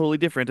whoa, totally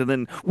different. And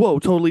then whoa,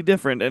 totally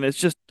different. And it's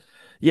just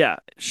yeah,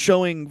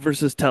 showing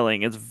versus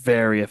telling is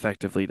very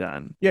effectively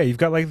done. Yeah, you've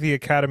got like the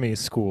academy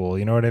school,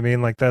 you know what I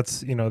mean? Like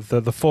that's,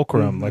 the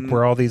fulcrum, like Hmm.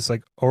 where all these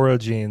like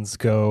orogenes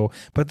go.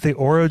 But the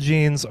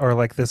orogenes are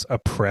like this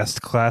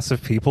oppressed class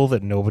of people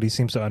that nobody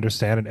seems to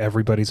understand and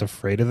everybody's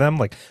afraid of them.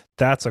 Like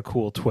that's a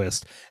cool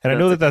twist. And I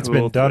know That's a that that's been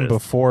cool done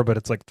twist. before, but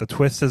it's like the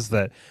twist is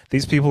that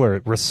these people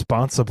are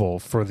responsible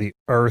for the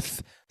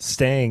earth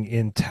staying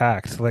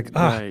intact. Like,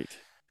 Right.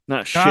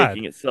 Not God,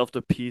 shaking itself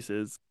to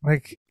pieces.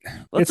 like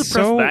Let's it's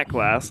suppress so that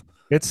class.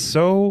 it's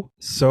so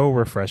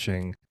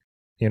refreshing,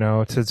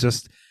 to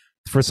just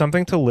for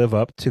something to live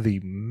up to the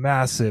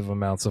massive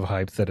amounts of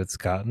hype that it's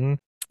gotten.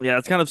 Yeah,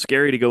 it's kind of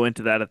scary to go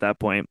into that at that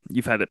point.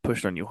 You've had it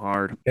pushed on you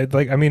hard. It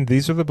like I mean,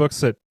 these are the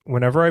books that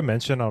whenever I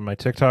mention on my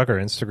TikTok or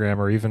Instagram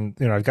or even,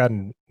 I've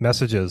gotten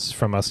messages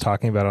from us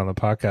talking about it on the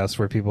podcast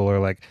where people are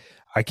like,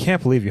 I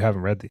can't believe you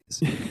haven't read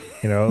these.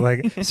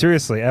 Like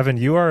seriously, Evan,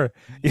 you are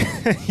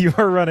you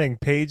are running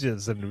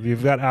pages and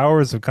you've got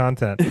hours of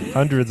content,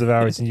 hundreds of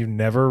hours, and you've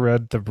never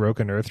read the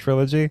Broken Earth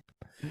trilogy.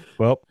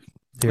 Well,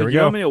 here Like, we you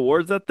know how go. many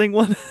awards that thing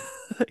won?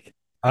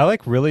 I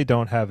like really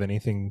don't have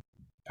anything.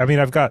 I mean,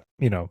 I've got,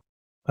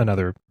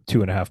 another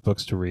 2.5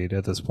 books to read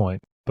at this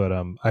point, but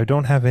I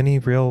don't have any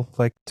real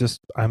like just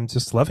I'm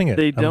just loving it.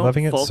 They I'm don't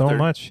loving it so falter,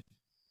 much.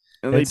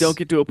 and they don't It's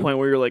get to a point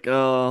where you're like,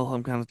 oh,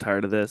 I'm kind of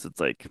tired of this. It's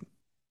like,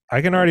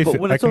 I can already but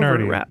when I it's can over, it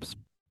already wraps.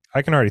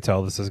 I can already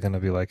tell this is going to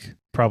be like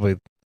probably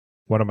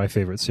one of my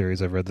favorite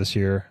series I've read this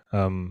year.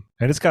 And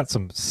it's got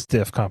some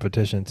stiff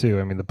competition too.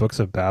 I mean, the Books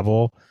of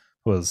Babel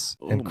was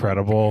Oh my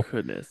incredible.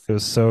 goodness. It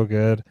was so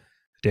good.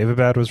 David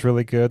Bad was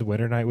really good.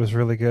 Winter Night was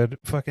really good.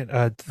 Fucking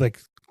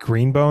like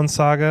Greenbone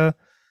Saga.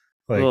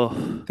 Like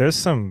Oh, there's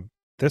some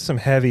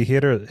heavy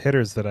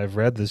hitters that I've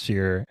read this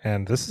year,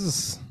 and this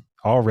is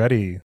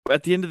already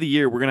at the end of the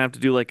year, we're gonna have to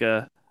do like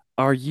a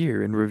our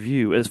year in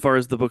review as far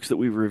as the books that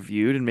we've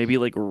reviewed, and maybe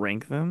like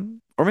rank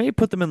them, or maybe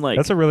put them in that's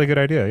like a really good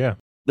idea. Yeah.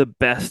 the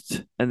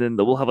best, and then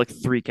we'll have like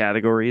three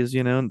categories,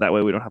 and that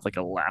way we don't have like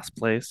a last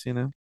place,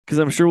 because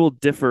I'm sure we'll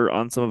differ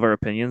on some of our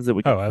opinions that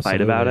we can Oh,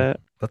 fight about absolutely. it.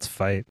 Let's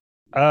fight.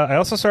 I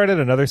also started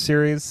another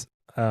series.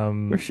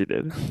 Where she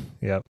did.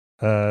 Yep.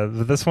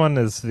 This one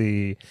is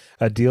the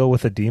A Deal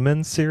with a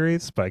Demon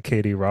series by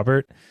Katie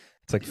Robert.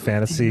 It's like Demon,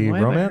 fantasy why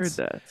have I heard romance.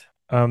 that?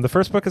 The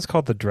first book is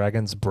called The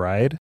Dragon's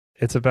Bride.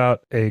 It's about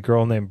a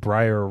girl named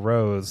Briar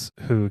Rose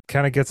who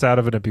kind of gets out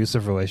of an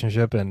abusive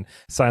relationship and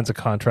signs a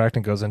contract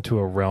and goes into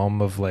a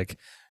realm of like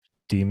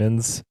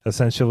demons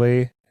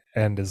essentially,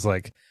 and is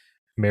like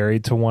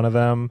married to one of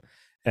them.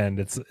 And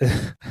it's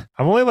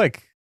I'm only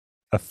like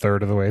a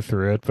third of the way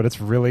through it, but it's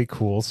really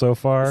cool so Is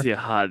far. he a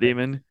hot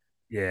demon?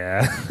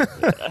 Yeah.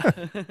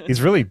 Yeah.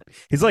 He's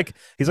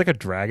like a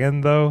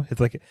dragon though.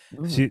 It's like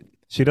Ooh.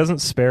 she doesn't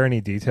spare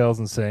any details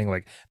in saying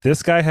like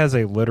this guy has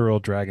a literal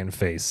dragon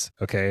face,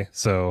 okay?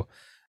 So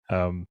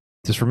um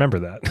just remember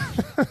that.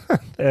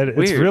 And it's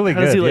Weird. really How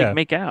does he good. like Yeah.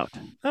 make out?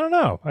 I don't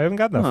know. I haven't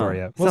gotten that far Huh.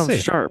 yet. We'll Sounds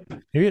see. sharp.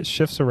 Maybe it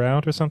shifts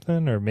around or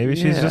something, or maybe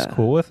she's just Yeah.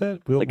 cool with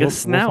it. We'll Like a we'll we'll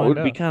snout find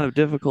would be out. kind of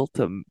difficult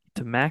to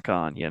mac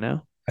on?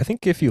 I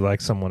think if you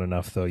like someone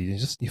enough though, you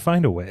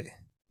find a way,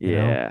 you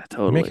know? Yeah,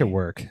 You make it totally.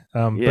 work.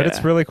 But it's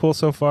Yeah. really cool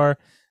so far.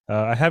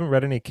 I haven't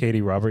read any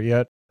Katie Robert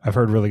yet. I've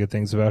heard really good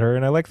things about her,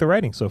 and I like the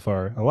writing so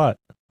far a lot.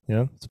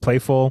 It's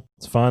playful,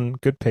 it's fun,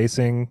 good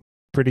pacing,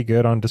 pretty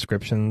good on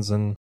descriptions,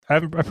 and I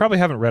probably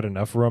haven't read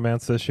enough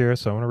romance this year,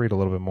 so I'm gonna read a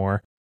little bit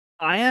more.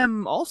 I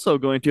am also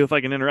going to, if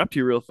I can interrupt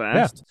you real Yeah.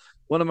 fast,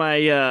 one of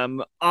my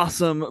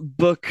awesome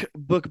book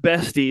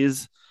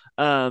besties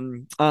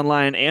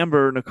online,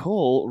 Amber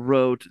Nicole,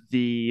 wrote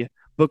the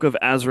Book of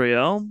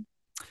Azrael,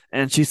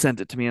 and she sent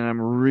it to me, and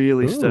I'm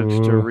really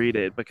stoked to Ooh, read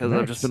it because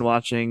I've just nice. been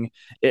watching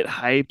it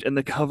hyped, and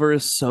the cover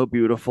is so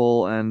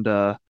beautiful, and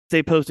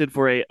stay posted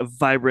for a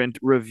vibrant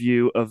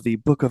review of the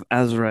Book of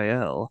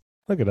Azrael.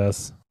 Look at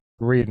us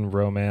reading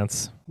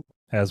romance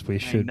as we I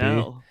should be.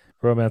 know.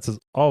 Romance is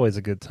always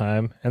a good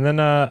time. And then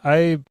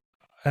I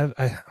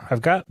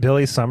I've got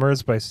Billy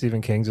Summers by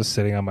Stephen King just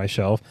sitting on my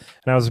shelf,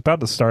 and I was about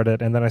to start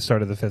it, and then I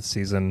started the fifth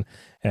season,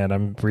 and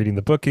I'm reading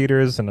The Book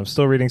Eaters, and I'm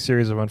still reading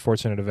Series of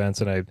Unfortunate Events,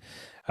 and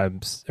I'm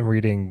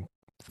reading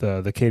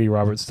the Katie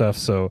Roberts stuff.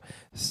 So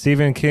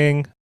Stephen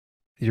King,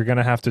 you're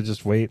gonna have to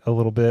just wait a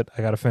little bit.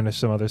 I got to finish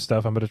some other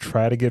stuff. I'm gonna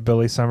try to get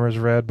Billy Summers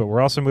read, but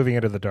we're also moving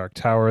into the Dark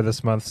Tower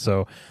this month,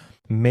 so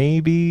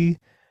maybe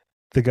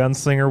the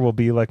Gunslinger will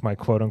be like my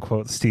quote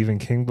unquote Stephen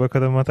King book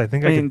of the month. I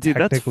think I I can mean, dude,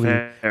 that's technically,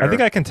 I think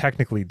fair. I can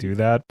technically do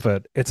that,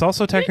 but it's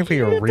also technically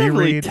a You can definitely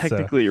reread. So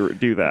technically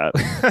do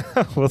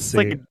that. we'll It's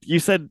like see. you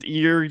said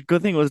your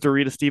good thing was to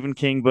read a Stephen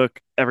King book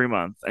every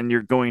month, and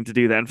you're going to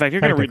do that. In fact,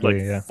 you're going to read like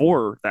Technically, yeah,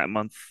 four that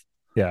month.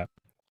 yeah.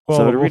 So Well,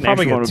 to we'll read an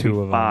probably extra one get would be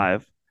two of them.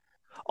 five.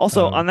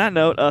 Also, on that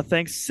note,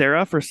 thanks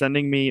Sarah for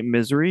sending me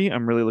Misery.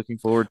 I'm really looking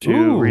forward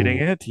to reading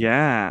Ooh, it.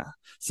 Yeah.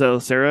 So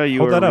Sarah, you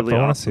hold are that up. really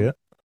I want to see awesome. it.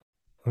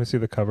 Let me see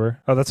the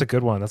cover. Oh, that's a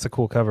good one. That's a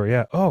cool cover.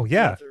 Yeah. Oh,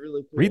 Yeah, yeah. it's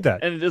really Read cool.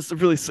 that. And it's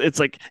really it's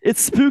like it's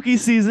spooky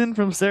season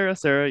from Sarah.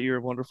 Sarah, you're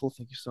wonderful.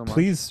 Thank you so much.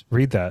 Please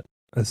read that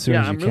as soon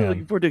Yeah, as you I'm really looking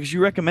can. forward to it because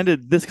you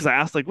recommended this because I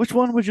asked like which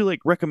one would you like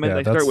recommend Yeah,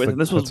 I start with, and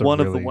this was that's a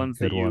one of the really ones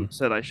that good you one.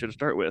 said I should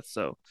start with.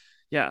 So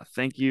yeah,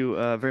 thank you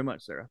very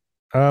much, Sarah.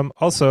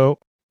 Also,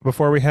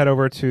 before we head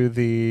over to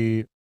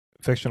the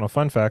fictional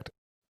fun fact,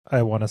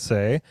 I want to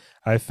say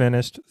I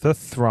finished the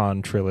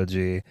Thrawn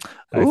trilogy.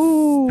 I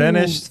Ooh.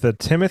 finished the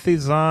Timothy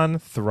Zahn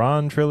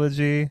Thrawn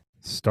trilogy,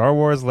 Star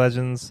Wars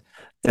Legends.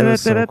 It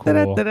was so cool.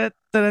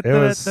 It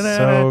was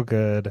so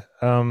good.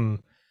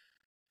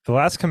 The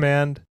Last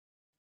Command,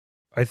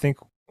 I think,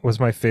 was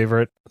my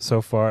favorite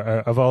so far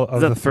of all Is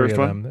of that the the three first of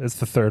one? them. It's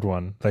the third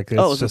one. Like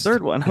Oh, it's it's the just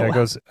third one. Oh yeah, it wow.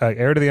 goes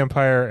Heir to the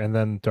Empire and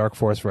then Dark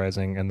Force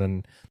Rising and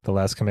then The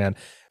Last Command.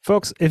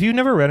 Folks, if you've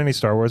never read any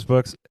Star Wars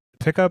books,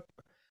 pick up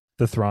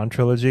the Thrawn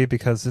trilogy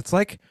because it's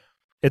like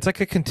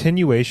a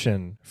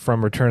continuation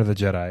from Return of the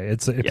Jedi.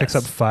 It picks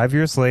up Yes. 5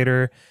 years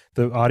later.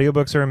 The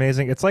audiobooks are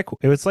amazing. It's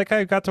like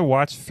I got to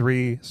watch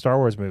three Star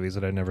Wars movies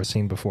that I'd never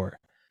seen before.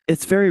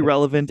 It's very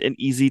relevant and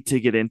easy to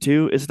get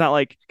into. It's not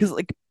like because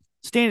like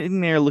standing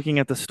there looking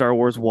at the Star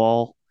Wars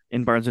wall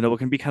in Barnes and Noble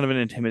can be kind of an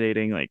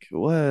intimidating. Like,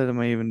 what am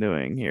I even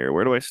doing here?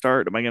 Where do I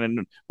start? Am I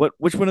gonna what?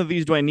 Which one of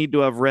these do I need to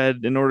have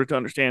read in order to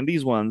understand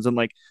these ones? And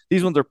like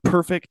these ones are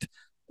perfect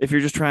if you're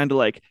just trying to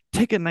like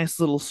take a nice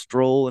little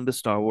stroll into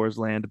Star Wars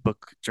land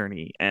book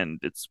journey, and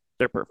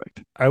they're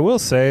perfect. I will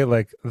say,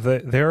 like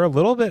they're a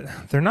little bit.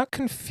 They're not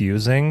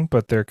confusing,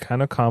 but they're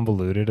kind of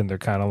convoluted, and they're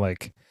kind of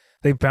like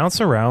they bounce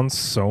around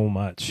so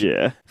much.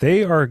 Yeah.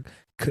 They are.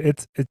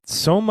 It's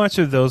so much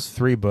of those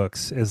three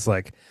books is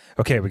like,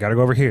 okay, we got to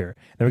go over here,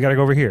 then we got to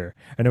go over here,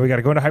 and then we got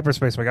to go into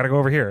hyperspace. We got to go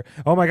over here.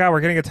 Oh my god,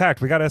 we're getting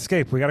attacked. We got to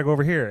escape. We got to go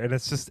over here, and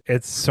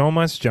it's so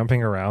much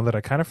jumping around that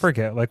I kind of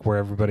forget like where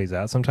everybody's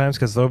at sometimes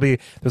because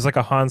there's like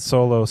a Han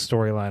Solo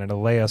storyline and a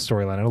Leia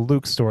storyline and a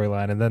Luke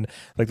storyline, and then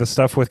like the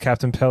stuff with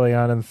Captain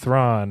Pelion and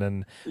Thrawn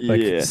and like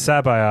Yeah.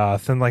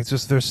 Sabaoth and like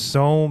just there's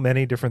so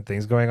many different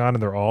things going on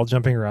and they're all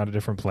jumping around to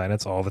different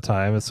planets all the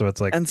time. And so it's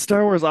like And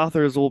Star Wars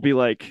authors will be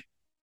like,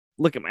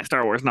 look at my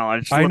Star Wars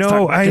knowledge. Let's talk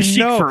about I Kashyyyk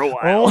know. for a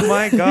Oh while.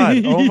 my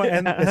god. Oh my,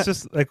 and Yeah. it's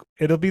just like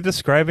it'll be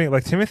describing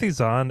like Timothy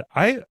Zahn.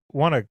 I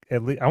want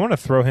to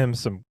throw him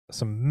some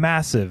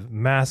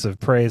massive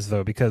praise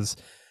though because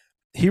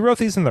he wrote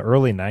these in the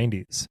early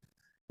 90s.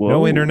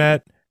 No Whoa.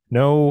 internet,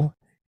 no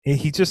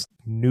he just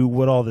knew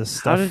what all this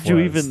How stuff did you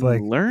was. even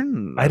Like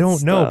learn I that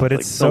don't know, stuff? but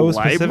it's Like the so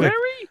specific. library?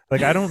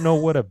 Like I don't know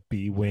what a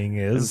B wing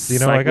is. You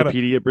know, I got to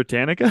Encyclopedia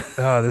Britannica?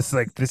 oh, this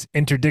like this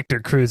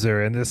interdictor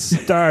cruiser and this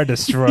star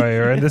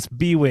destroyer and this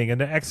B wing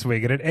and an X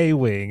wing and an A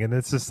wing and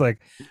it's just like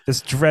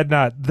this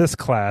dreadnought this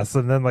class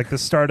and then like the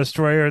star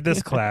destroyer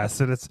this class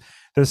and it's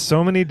there's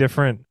so many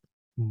different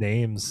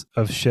names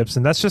of ships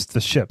and that's just the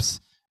ships,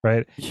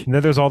 right? And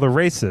then there's all the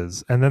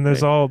races and then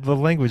there's Right. all the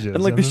And languages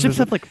like and the then ships there's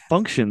have like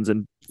functions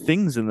and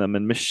things in them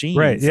and right, machines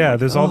and yeah, like,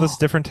 there's all this oh,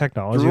 different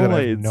technology that I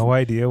have droids. no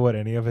idea what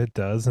any of it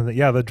does and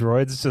yeah, the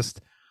droids just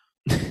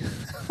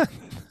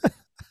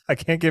I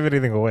can't give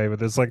anything away, but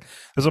there's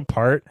a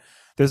part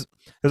there's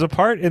there's a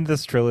part in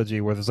this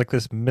trilogy where there's like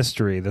this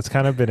mystery that's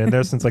kind of been in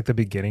there since like the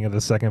beginning of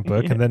the second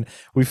book, Yeah. and then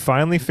we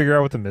finally figure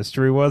out what the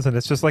mystery was, and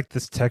it's just like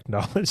this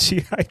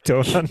technology I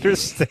don't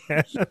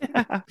understand.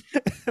 Yeah.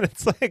 And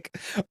it's like,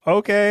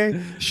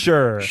 okay,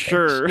 sure,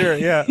 Sure. sure,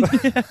 yeah.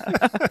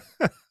 Yeah.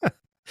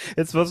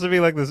 It's supposed to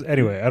be like this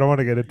anyway. I don't want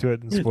to get into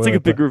it and It's spoil like a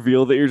it, but big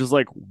reveal that you're just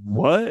like,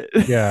 what?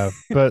 yeah,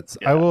 but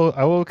Yeah. I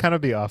will kind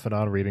of be off and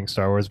on reading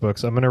Star Wars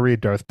books. I'm gonna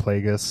read Darth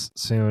Plagueis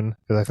soon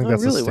because I think Oh,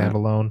 that's a really? Wow.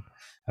 standalone.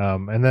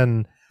 And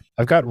then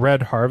I've got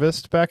Red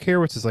Harvest back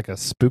here, which is like a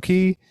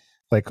spooky,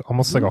 like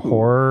almost like a Ooh.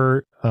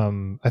 horror.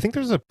 I think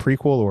there's a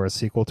prequel or a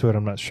sequel to it.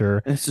 I'm not sure.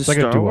 It's It's just like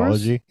a Star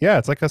Wars? duology. Yeah,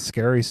 it's like a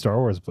scary Star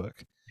Wars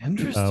book.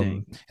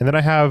 Interesting. And then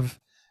I have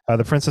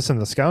the Princess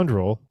and the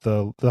Scoundrel,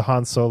 the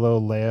Han Solo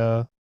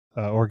Leia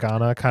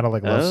Organa kind of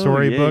like love Oh,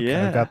 story yeah, book. I've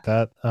yeah. got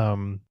that.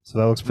 So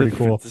that looks The pretty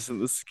cool. Princess and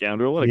the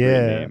Scoundrel. What a great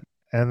Yeah. name.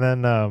 And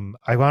then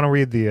I want to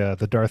read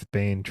the Darth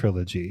Bane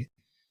trilogy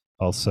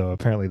Also,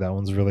 apparently that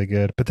one's really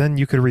good. But then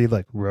you could read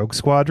like Rogue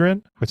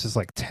Squadron, which is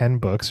like 10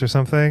 books or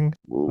something.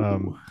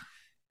 Um, Ooh.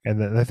 and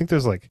then I think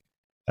there's like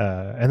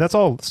and that's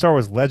all Star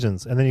Wars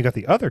Legends. And then you got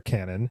the other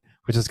canon,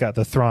 which has got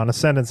the Thrawn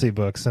Ascendancy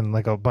books and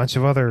like a bunch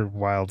of other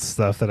wild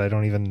stuff that I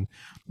don't even.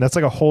 That's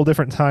like a whole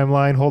different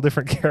timeline, whole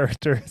different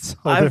character. It's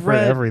all I've different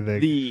read everything.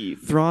 the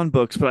Thrawn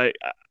books, but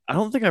I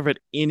don't think I've read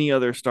any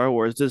other Star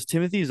Wars. Does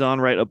Timothy Zahn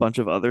write a bunch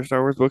of other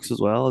Star Wars books as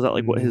well? Is that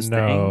like what his thing,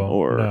 No,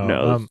 or no.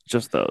 no? It's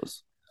just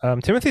those.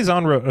 Timothy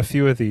Zahn wrote a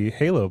few of the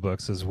Halo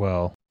books as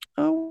well.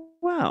 Oh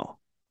wow,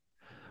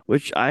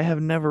 which I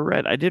have never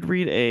read. I did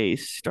read a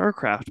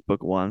StarCraft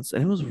book once,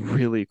 and it was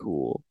really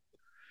cool.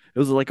 It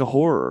was like a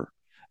horror,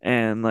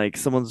 and like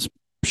someone's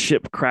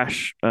ship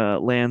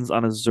lands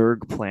on a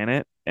Zerg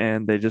planet,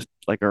 and they just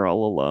like are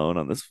all alone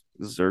on this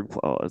Zerg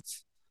planet. Oh,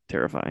 it's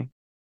terrifying.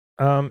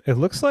 It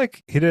looks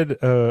like he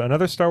did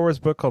another Star Wars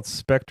book called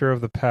Spectre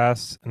of the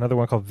Past, another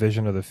one called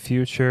Vision of the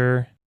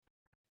Future.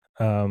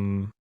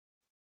 Um,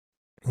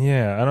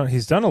 yeah, I don't.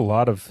 He's done a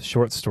lot of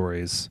short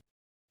stories.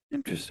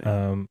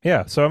 Interesting.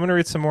 Yeah, so I'm gonna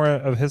read some more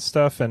of his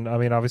stuff, and I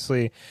mean,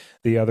 obviously,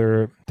 the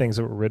other things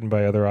that were written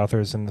by other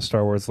authors in the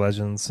Star Wars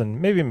Legends,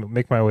 and maybe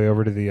make my way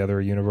over to the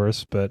other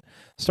universe. But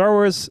Star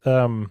Wars,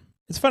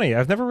 it's funny.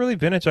 I've never really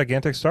been a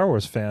gigantic Star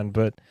Wars fan,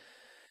 but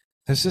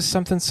there's just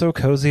something so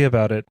cozy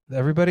about it.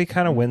 Everybody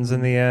kind of wins in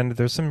Mhm. the end.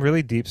 There's some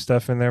really deep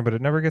stuff in there, but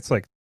it never gets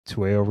like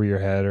too way over your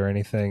head or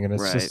anything. And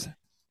Right.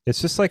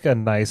 it's just like a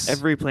nice.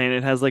 Every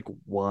planet has like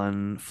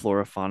one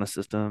flora fauna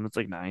system. It's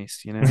like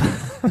nice, you know?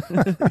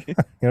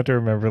 You have to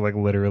remember like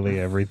literally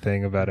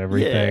everything about Yeah.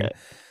 everything.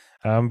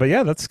 But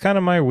yeah, that's kind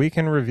of my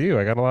weekend review.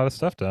 I got a lot of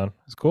stuff done.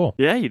 It's cool.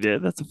 Yeah, you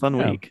did. That's a fun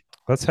Yeah. week.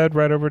 Let's head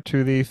right over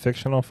to the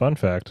fictional fun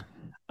fact.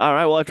 All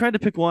right. Well, I tried to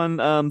pick one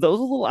that was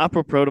a little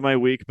apropos to my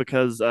week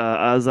because,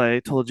 as I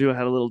told you, I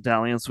had a little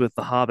dalliance with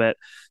The Hobbit.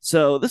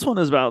 So this one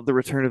is about the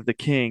Return of the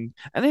King,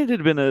 and it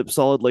had been a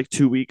solid like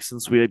 2 weeks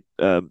since we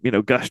had,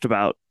 gushed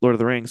about Lord of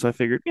the Rings. So I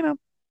figured,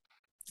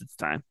 it's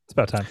time. It's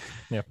about time.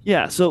 Yeah.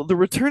 Yeah, so The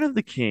Return of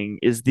the King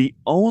is the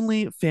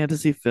only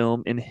fantasy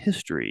film in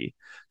history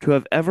to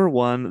have ever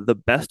won the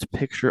Best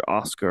Picture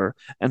Oscar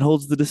and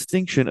holds the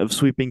distinction of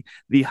sweeping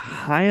the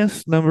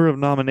highest number of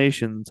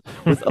nominations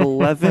with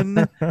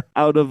 11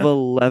 out of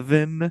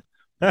 11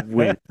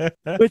 wins,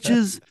 which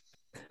is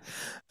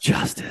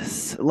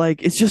justice.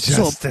 Like, it's just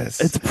Justice.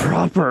 it's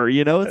proper,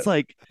 It's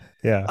like,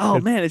 Yeah. oh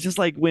man, it's just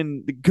like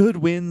when the good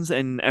wins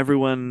and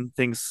everyone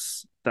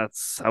thinks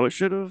that's how it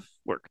should have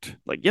worked.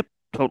 Like, yep,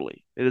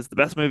 totally. It is the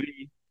best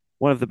movie,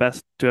 one of the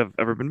best to have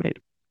ever been made.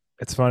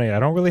 It's funny. I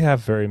don't really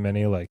have very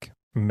many like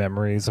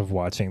memories of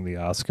watching the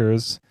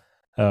Oscars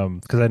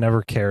because I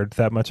never cared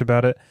that much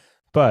about it.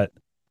 But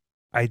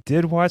I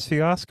did watch the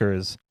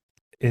Oscars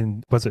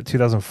in, was it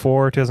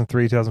 2004,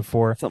 2003,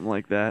 2004? Something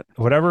like that.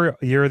 Whatever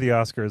year of the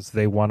Oscars,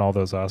 they won all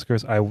those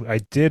Oscars. I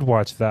did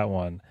watch that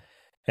one,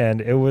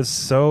 and it was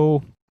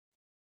so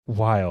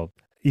wild.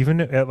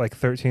 Even at like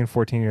 13,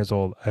 14 years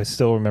old, I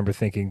still remember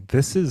thinking,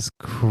 this is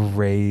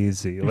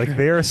crazy. Like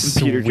they are And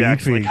Peter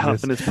Jackson like sweeping this.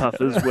 huffing his puff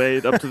his way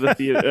up to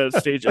the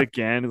stage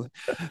again.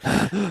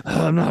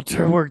 I'm not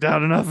sure worked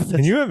out enough of this.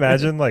 Can you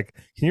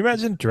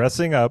imagine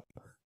dressing up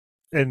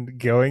and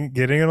getting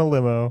in a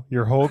limo,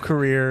 your whole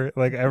career,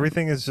 like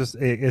everything is just,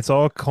 it's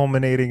all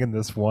culminating in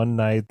this one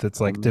night that's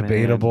like man.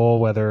 debatable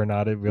whether or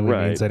not it really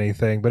Right. means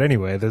anything. But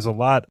anyway, there's a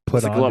lot put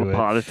It's like a lot onto of it.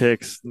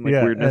 politics and like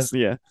Yeah, weirdness.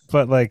 Yeah.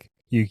 But like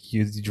you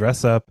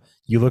dress up,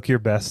 you look your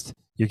best,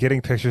 you're getting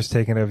pictures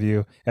taken of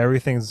you,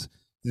 everything's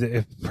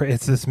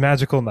it's this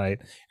magical night,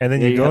 and then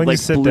Yeah, you go have and like you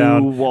sit blue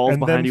down, walls and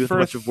behind then you with a for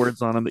bunch of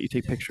words on them that you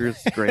take pictures.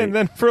 It's great. and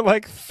then for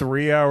like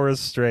 3 hours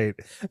straight,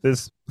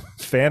 this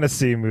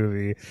fantasy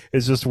movie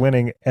is just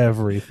winning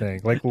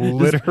everything, like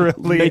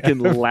literally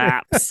making everything.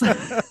 laps.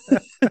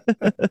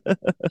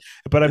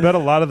 But I bet a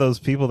lot of those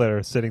people that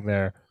are sitting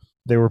there,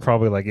 they were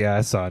probably like, "Yeah,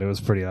 I saw it. It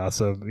was pretty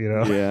awesome." You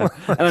know? Yeah.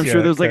 And I'm Yeah,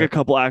 sure there's like okay. a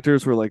couple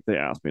actors who are like, they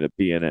asked me to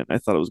be in it. I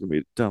thought it was gonna be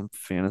a dumb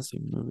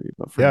fantasy movie,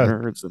 but for Yeah,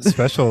 nerds. And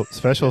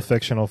special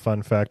fictional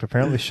fun fact.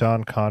 Apparently,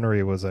 Sean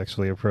Connery was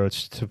actually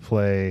approached to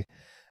play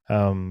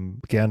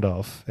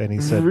Gandalf, and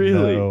he said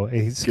Really? no.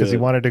 Because he Good.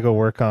 wanted to go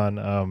work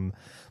on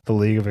the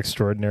League of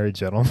Extraordinary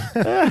Gentlemen,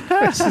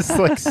 which is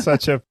like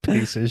such a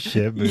piece of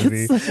shit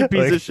movie. It's such a piece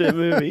Like- of shit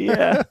movie.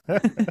 Yeah.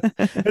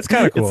 It's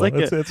kind of cool. It's like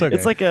It's okay.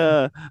 it's like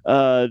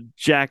a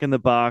Jack in the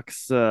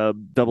Box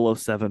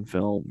 007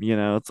 film,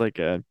 It's like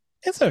a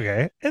It's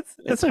okay.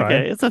 It's fine.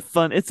 okay. It's a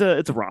fun it's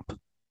a romp.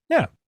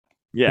 Yeah.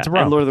 Yeah. It's a And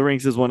romp. Lord of the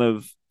Rings is one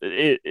of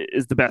it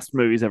is the best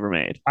movies ever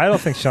made. I don't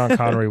think Sean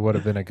Connery would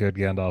have been a good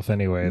Gandalf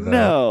anyway, though.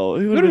 No,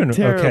 it He would have been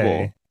terrible.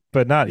 okay,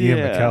 but not Ian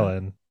Yeah.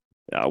 McKellen.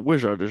 A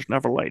wizard is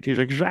never late. He's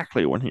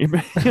exactly when he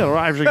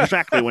arrives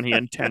exactly when he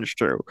intends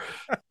to.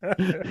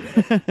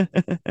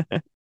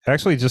 I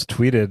actually just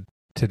tweeted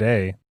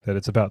today that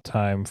it's about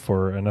time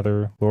for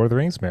another Lord of the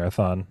Rings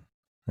marathon,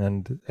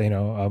 and I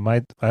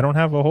don't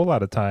have a whole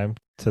lot of time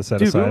to set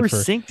Dude, we aside were for.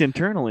 synced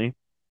internally.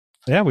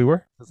 Yeah, we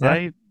were. 'Cause Yeah.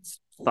 I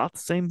thought the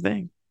same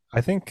thing. I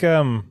think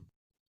I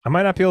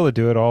might not be able to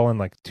do it all in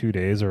like 2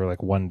 days or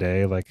like one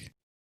day. Like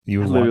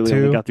you I want literally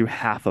only to. got through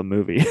half a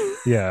movie.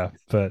 Yeah,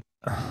 but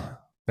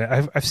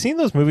I've seen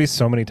those movies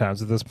so many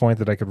times at this point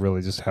that I could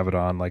really just have it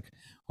on like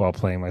while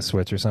playing my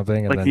Switch or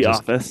something, and Like then The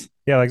just Office.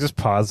 yeah, like just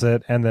pause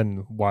it and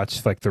then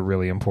watch like the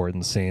really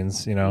important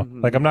scenes. Like I'm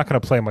Hmm. not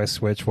gonna play my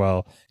Switch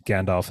while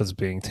Gandalf is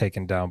being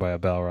taken down by a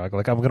Balrog.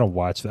 Like I'm gonna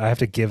watch. I have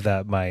to give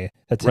that my Right.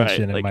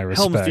 attention and my Like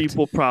Helm's Deep respect.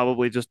 will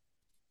probably just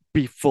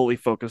be fully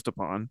focused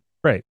upon.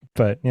 Right,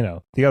 but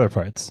the other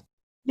parts.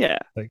 Yeah.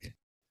 Like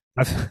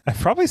I've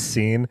probably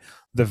seen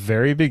the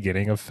very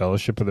beginning of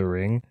Fellowship of the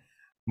Ring.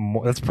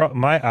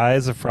 My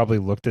eyes have probably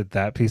looked at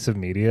that piece of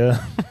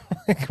media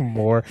like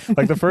more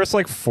like the first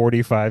like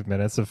 45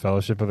 minutes of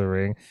Fellowship of the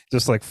Ring,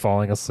 just like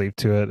falling asleep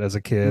to it as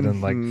a kid and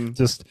like Hmm.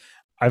 just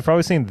I've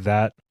probably seen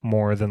that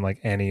more than like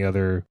any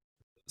other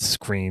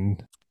screen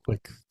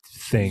like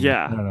thing. I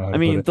Yeah. don't know how I to put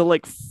mean, it. the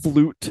like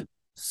flute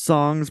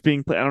songs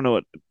being played. I don't know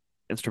what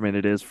instrument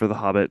it is for The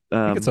Hobbit.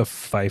 I think it's a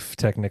fife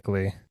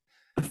technically.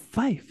 A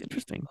fife.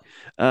 Interesting.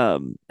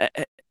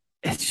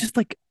 It's just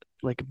like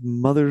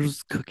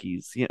mother's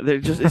cookies. They're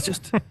just. It's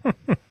just.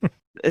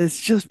 It's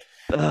just.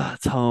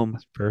 It's home.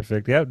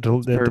 Perfect. Yeah, It's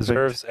it perfect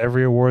deserves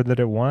every award that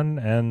it won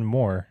and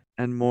more.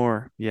 and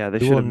more. Yeah, they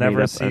We should will have made never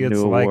up a see new its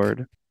like.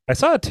 award. I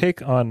saw a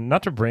take on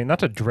not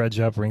to dredge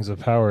up Rings of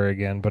Power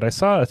again, but I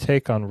saw a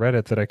take on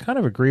Reddit that I kind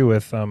of agree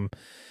with.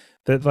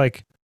 That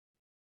like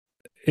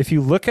if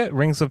you look at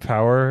Rings of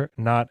Power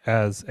not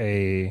as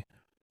an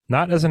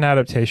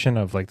adaptation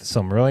of like the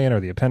Silmarillion or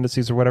the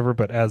appendices or whatever,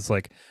 but as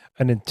like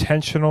an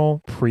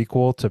intentional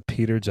prequel to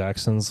Peter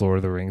Jackson's Lord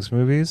of the Rings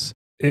movies.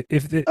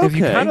 If you kind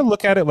Okay. of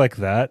look at it like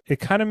that,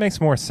 it kind of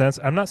makes more sense.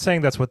 I'm not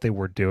saying that's what they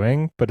were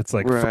doing, but it's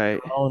like for Right.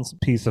 your own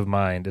peace of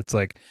mind. It's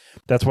like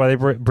that's why they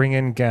bring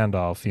in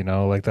Gandalf,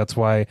 like that's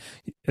why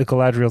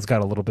Galadriel's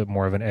got a little bit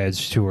more of an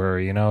edge to her.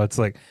 It's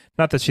like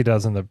not that she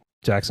does in the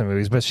Jackson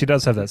movies, but she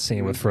does have that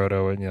scene with Mhm.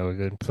 Frodo, and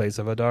in place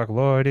of a dark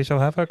lord, he shall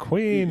have a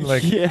queen.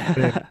 Like, Yeah.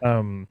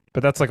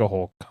 but that's like a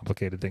whole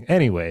complicated thing.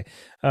 Anyway,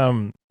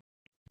 um,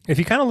 if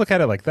you kind of look at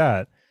it like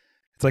that,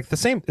 it's like the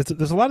same.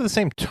 There's a lot of the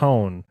same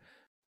tone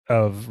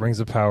of Rings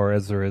of Power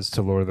as there is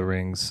to Lord of the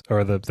Rings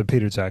or the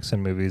Peter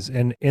Jackson movies,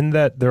 and in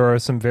that there are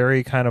some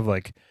very kind of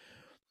like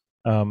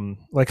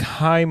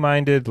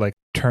high-minded like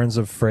turns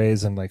of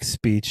phrase and like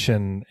speech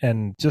and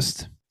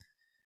just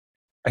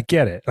I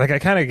get it. Like I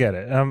kind of get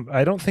it.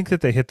 I don't think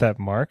that they hit that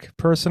mark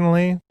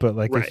personally, but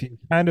like if Right. you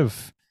kind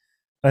of,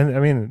 I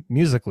mean,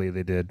 musically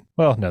they did.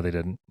 Well, no, they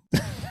didn't.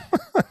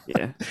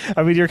 Yeah.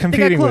 I mean, you're They got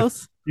competing with.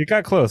 close. You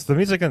got close. The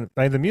music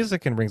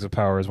in Rings of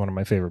Power is one of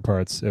my favorite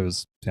parts. It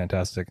was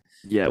fantastic.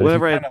 Yeah. But if you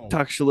Whenever I kind of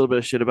talk a little bit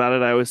of shit about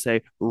it, I always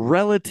say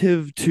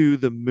relative to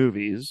the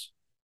movies,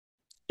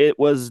 it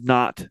was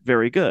not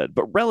very good.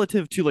 But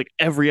relative to like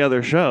every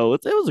other show,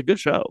 it was a good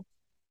show.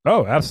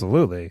 oh,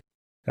 absolutely,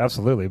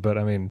 absolutely. But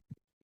I mean,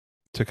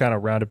 to kind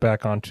of round it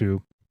back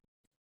onto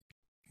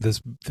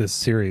this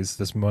series,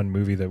 this one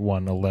movie that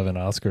won 11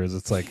 Oscars,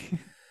 it's like,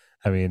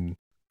 I mean,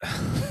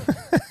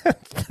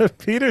 the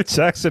Peter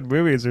Jackson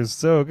movies are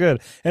so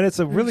good, and it's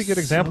a They're really good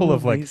example so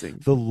of like amazing.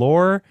 the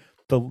lore.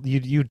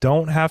 You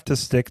don't have to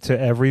stick to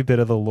every bit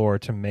of the lore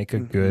to make a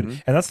good, Hmm.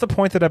 and that's the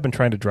point that I've been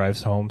trying to drive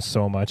home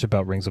so much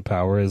about Rings of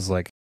Power is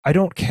like I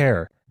don't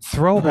care.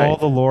 Throw all Right.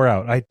 the lore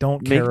out. I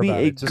don't Make care me about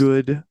a it. Just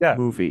good yeah.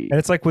 movie. And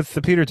it's like with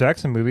the Peter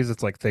Jackson movies,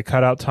 it's like they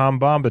cut out Tom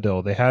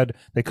Bombadil. They cut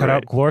Right.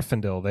 out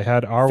Glorfindel. They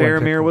had Arwen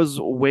picked. Faramir was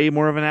way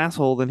more of an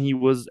asshole than he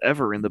was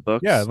ever in the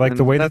Yeah, books, like the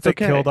and way that that's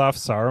they killed okay. off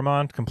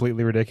Saruman,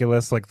 completely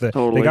ridiculous. Like they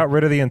Totally. got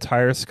rid of the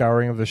entire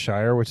scouring of the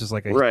Shire, which is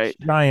like a Right.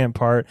 giant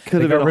part. Could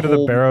They have been got a rid of the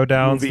whole Barrow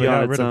Downs. movie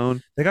on its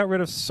own. They got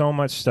rid of so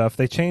much stuff.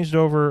 They changed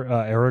over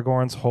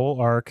Aragorn's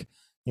whole arc.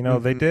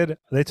 Hmm.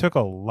 They took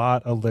a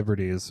lot of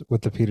liberties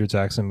with the Peter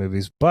Jackson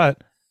movies,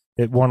 but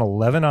it won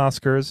 11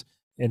 Oscars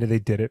and they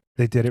did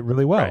it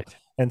really well. Right.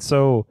 And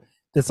so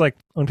it's like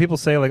when people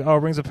say like, "Oh,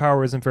 Rings of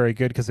Power isn't very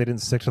good because they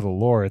didn't stick to the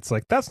lore." It's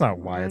like that's not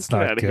why it's Get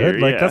not out of here.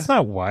 good. Like Yeah. that's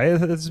not why.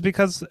 It's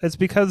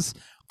because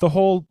the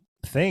whole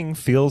thing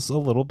feels a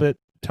little bit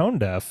tone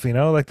deaf.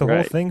 Like the whole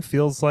Right. thing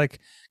feels like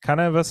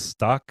kind of a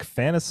stock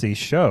fantasy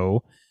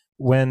show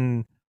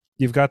when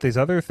you've got these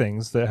other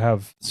things that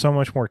have so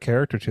much more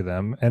character to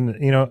them. And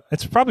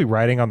it's probably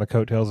riding on the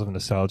coattails of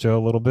nostalgia a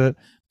little bit,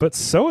 but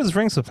so is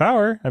Rings of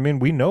Power. I mean,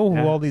 we know who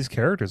Yeah. all these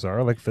characters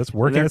are. Like that's And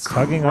working, they're it's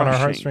tugging on our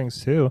crushing.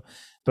 heartstrings too.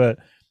 But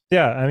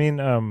yeah, I mean,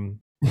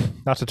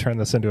 not to turn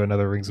this into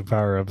another Rings of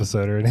Power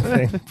episode or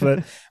anything,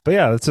 but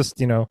yeah, it's just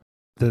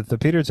the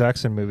Peter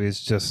Jackson movies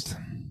just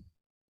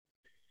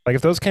like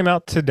if those came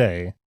out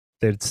today,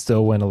 they'd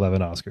still win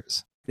 11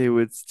 Oscars. They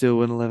would still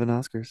win 11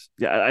 Oscars.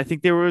 Yeah, I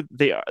think they are.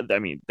 I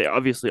mean, they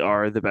obviously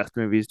are the best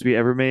movies to be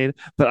ever made,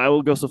 but I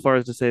will go so far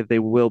as to say they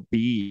will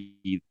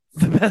be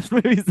the best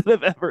movies that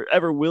have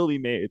ever will be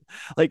made.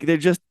 Like they're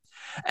just,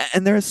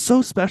 and they're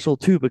so special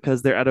too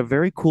because they're at a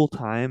very cool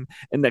time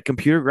and that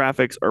computer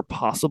graphics are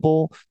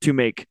possible to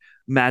make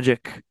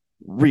magic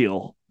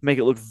real, make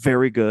it look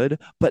very good,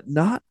 but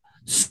not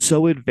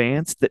so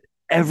advanced that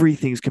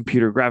everything's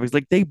computer graphics.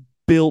 Like they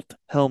built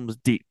Helm's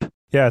Deep.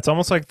 Yeah, it's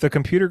almost like the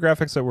computer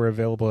graphics that were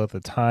available at the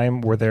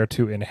time were there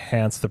to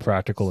enhance the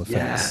practical effects.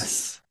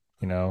 Yes.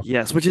 You know,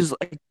 Yes, which is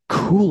like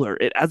cooler.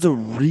 It adds a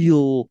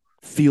real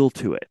feel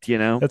to it, you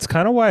know? that's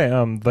kind of why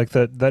like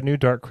that new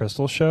Dark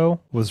Crystal show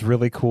was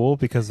really cool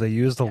because they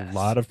used a Yes.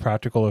 lot of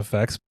practical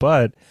effects,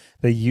 but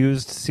they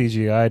used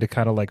CGI to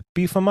kind of like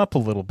beef them up a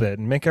little bit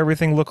and make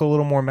everything look a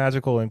little more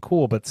magical and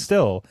cool, but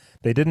still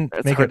they didn't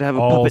It's make hard it to have a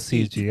all puppet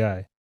eat.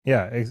 CGI.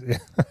 Yeah,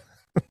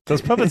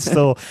 those puppets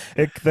still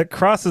that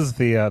crosses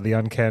the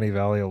uncanny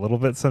valley a little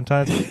bit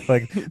sometimes.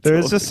 Like there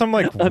is just some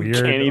like weird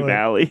Uncanny like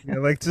Valley. yeah,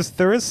 like just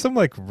there is some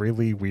like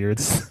really weird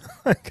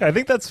like I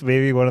think that's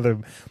maybe one of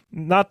the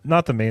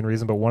not the main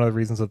reason, but one of the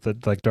reasons that the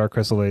like Dark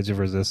Crystal Age of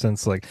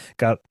Resistance like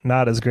got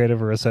not as great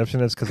of a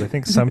reception is because I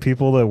think some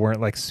people that weren't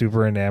like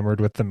super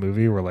enamored with the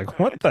movie were like,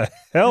 what the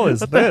hell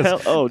is What the this?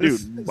 hell? Oh,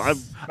 This dude, is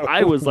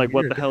I so was like,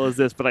 what the weird. hell is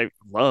this? But I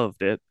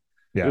loved it.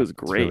 It Yeah, was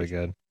it's really great.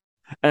 good.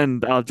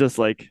 And I'll just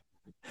like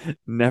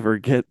never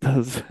get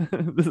those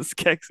the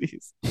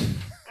Skeksis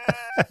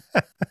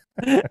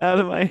out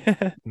of my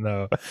head.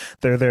 No,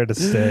 they're there to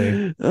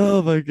stay.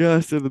 Oh my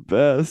gosh, they're the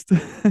best. All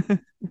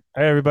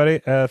right, everybody.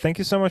 Thank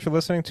you so much for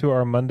listening to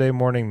our Monday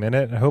Morning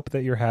Minute. I hope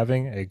that you're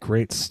having a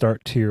great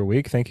start to your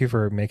week. Thank you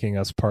for making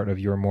us part of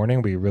your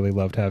morning. We really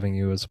loved having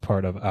you as a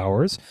part of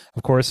ours.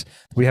 Of course,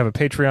 we have a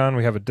Patreon,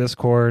 we have a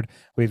Discord,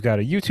 we've got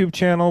a YouTube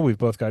channel, we've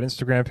both got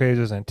Instagram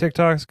pages and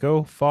TikToks.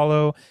 Go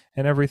follow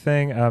and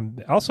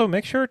everything. Also,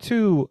 make sure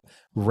to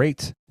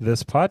rate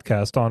this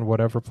podcast on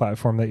whatever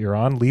platform that you're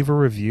on. Leave a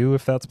review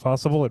if that's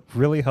possible. It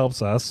really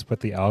helps us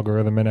with the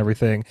algorithm and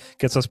everything,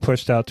 gets us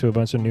pushed out to a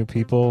bunch of new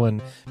people,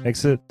 and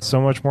makes it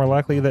so much more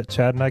likely that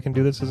Chad and I can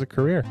do this as a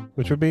career,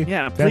 which would be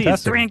Yeah, please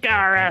fantastic. drink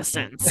our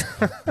essence.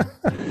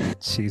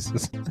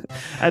 Jesus.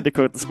 I had to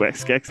quote the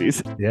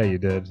Skeksis. Yeah, you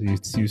did.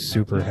 You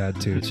super had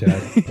to,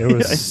 Chad. It I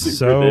was super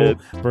so did.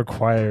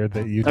 required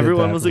that you did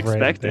Everyone that was right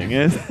expecting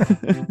there.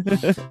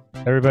 it.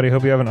 Everybody,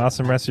 hope you have an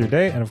awesome rest of your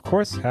day. And of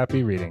course,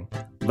 happy reading.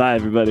 Bye,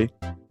 everybody.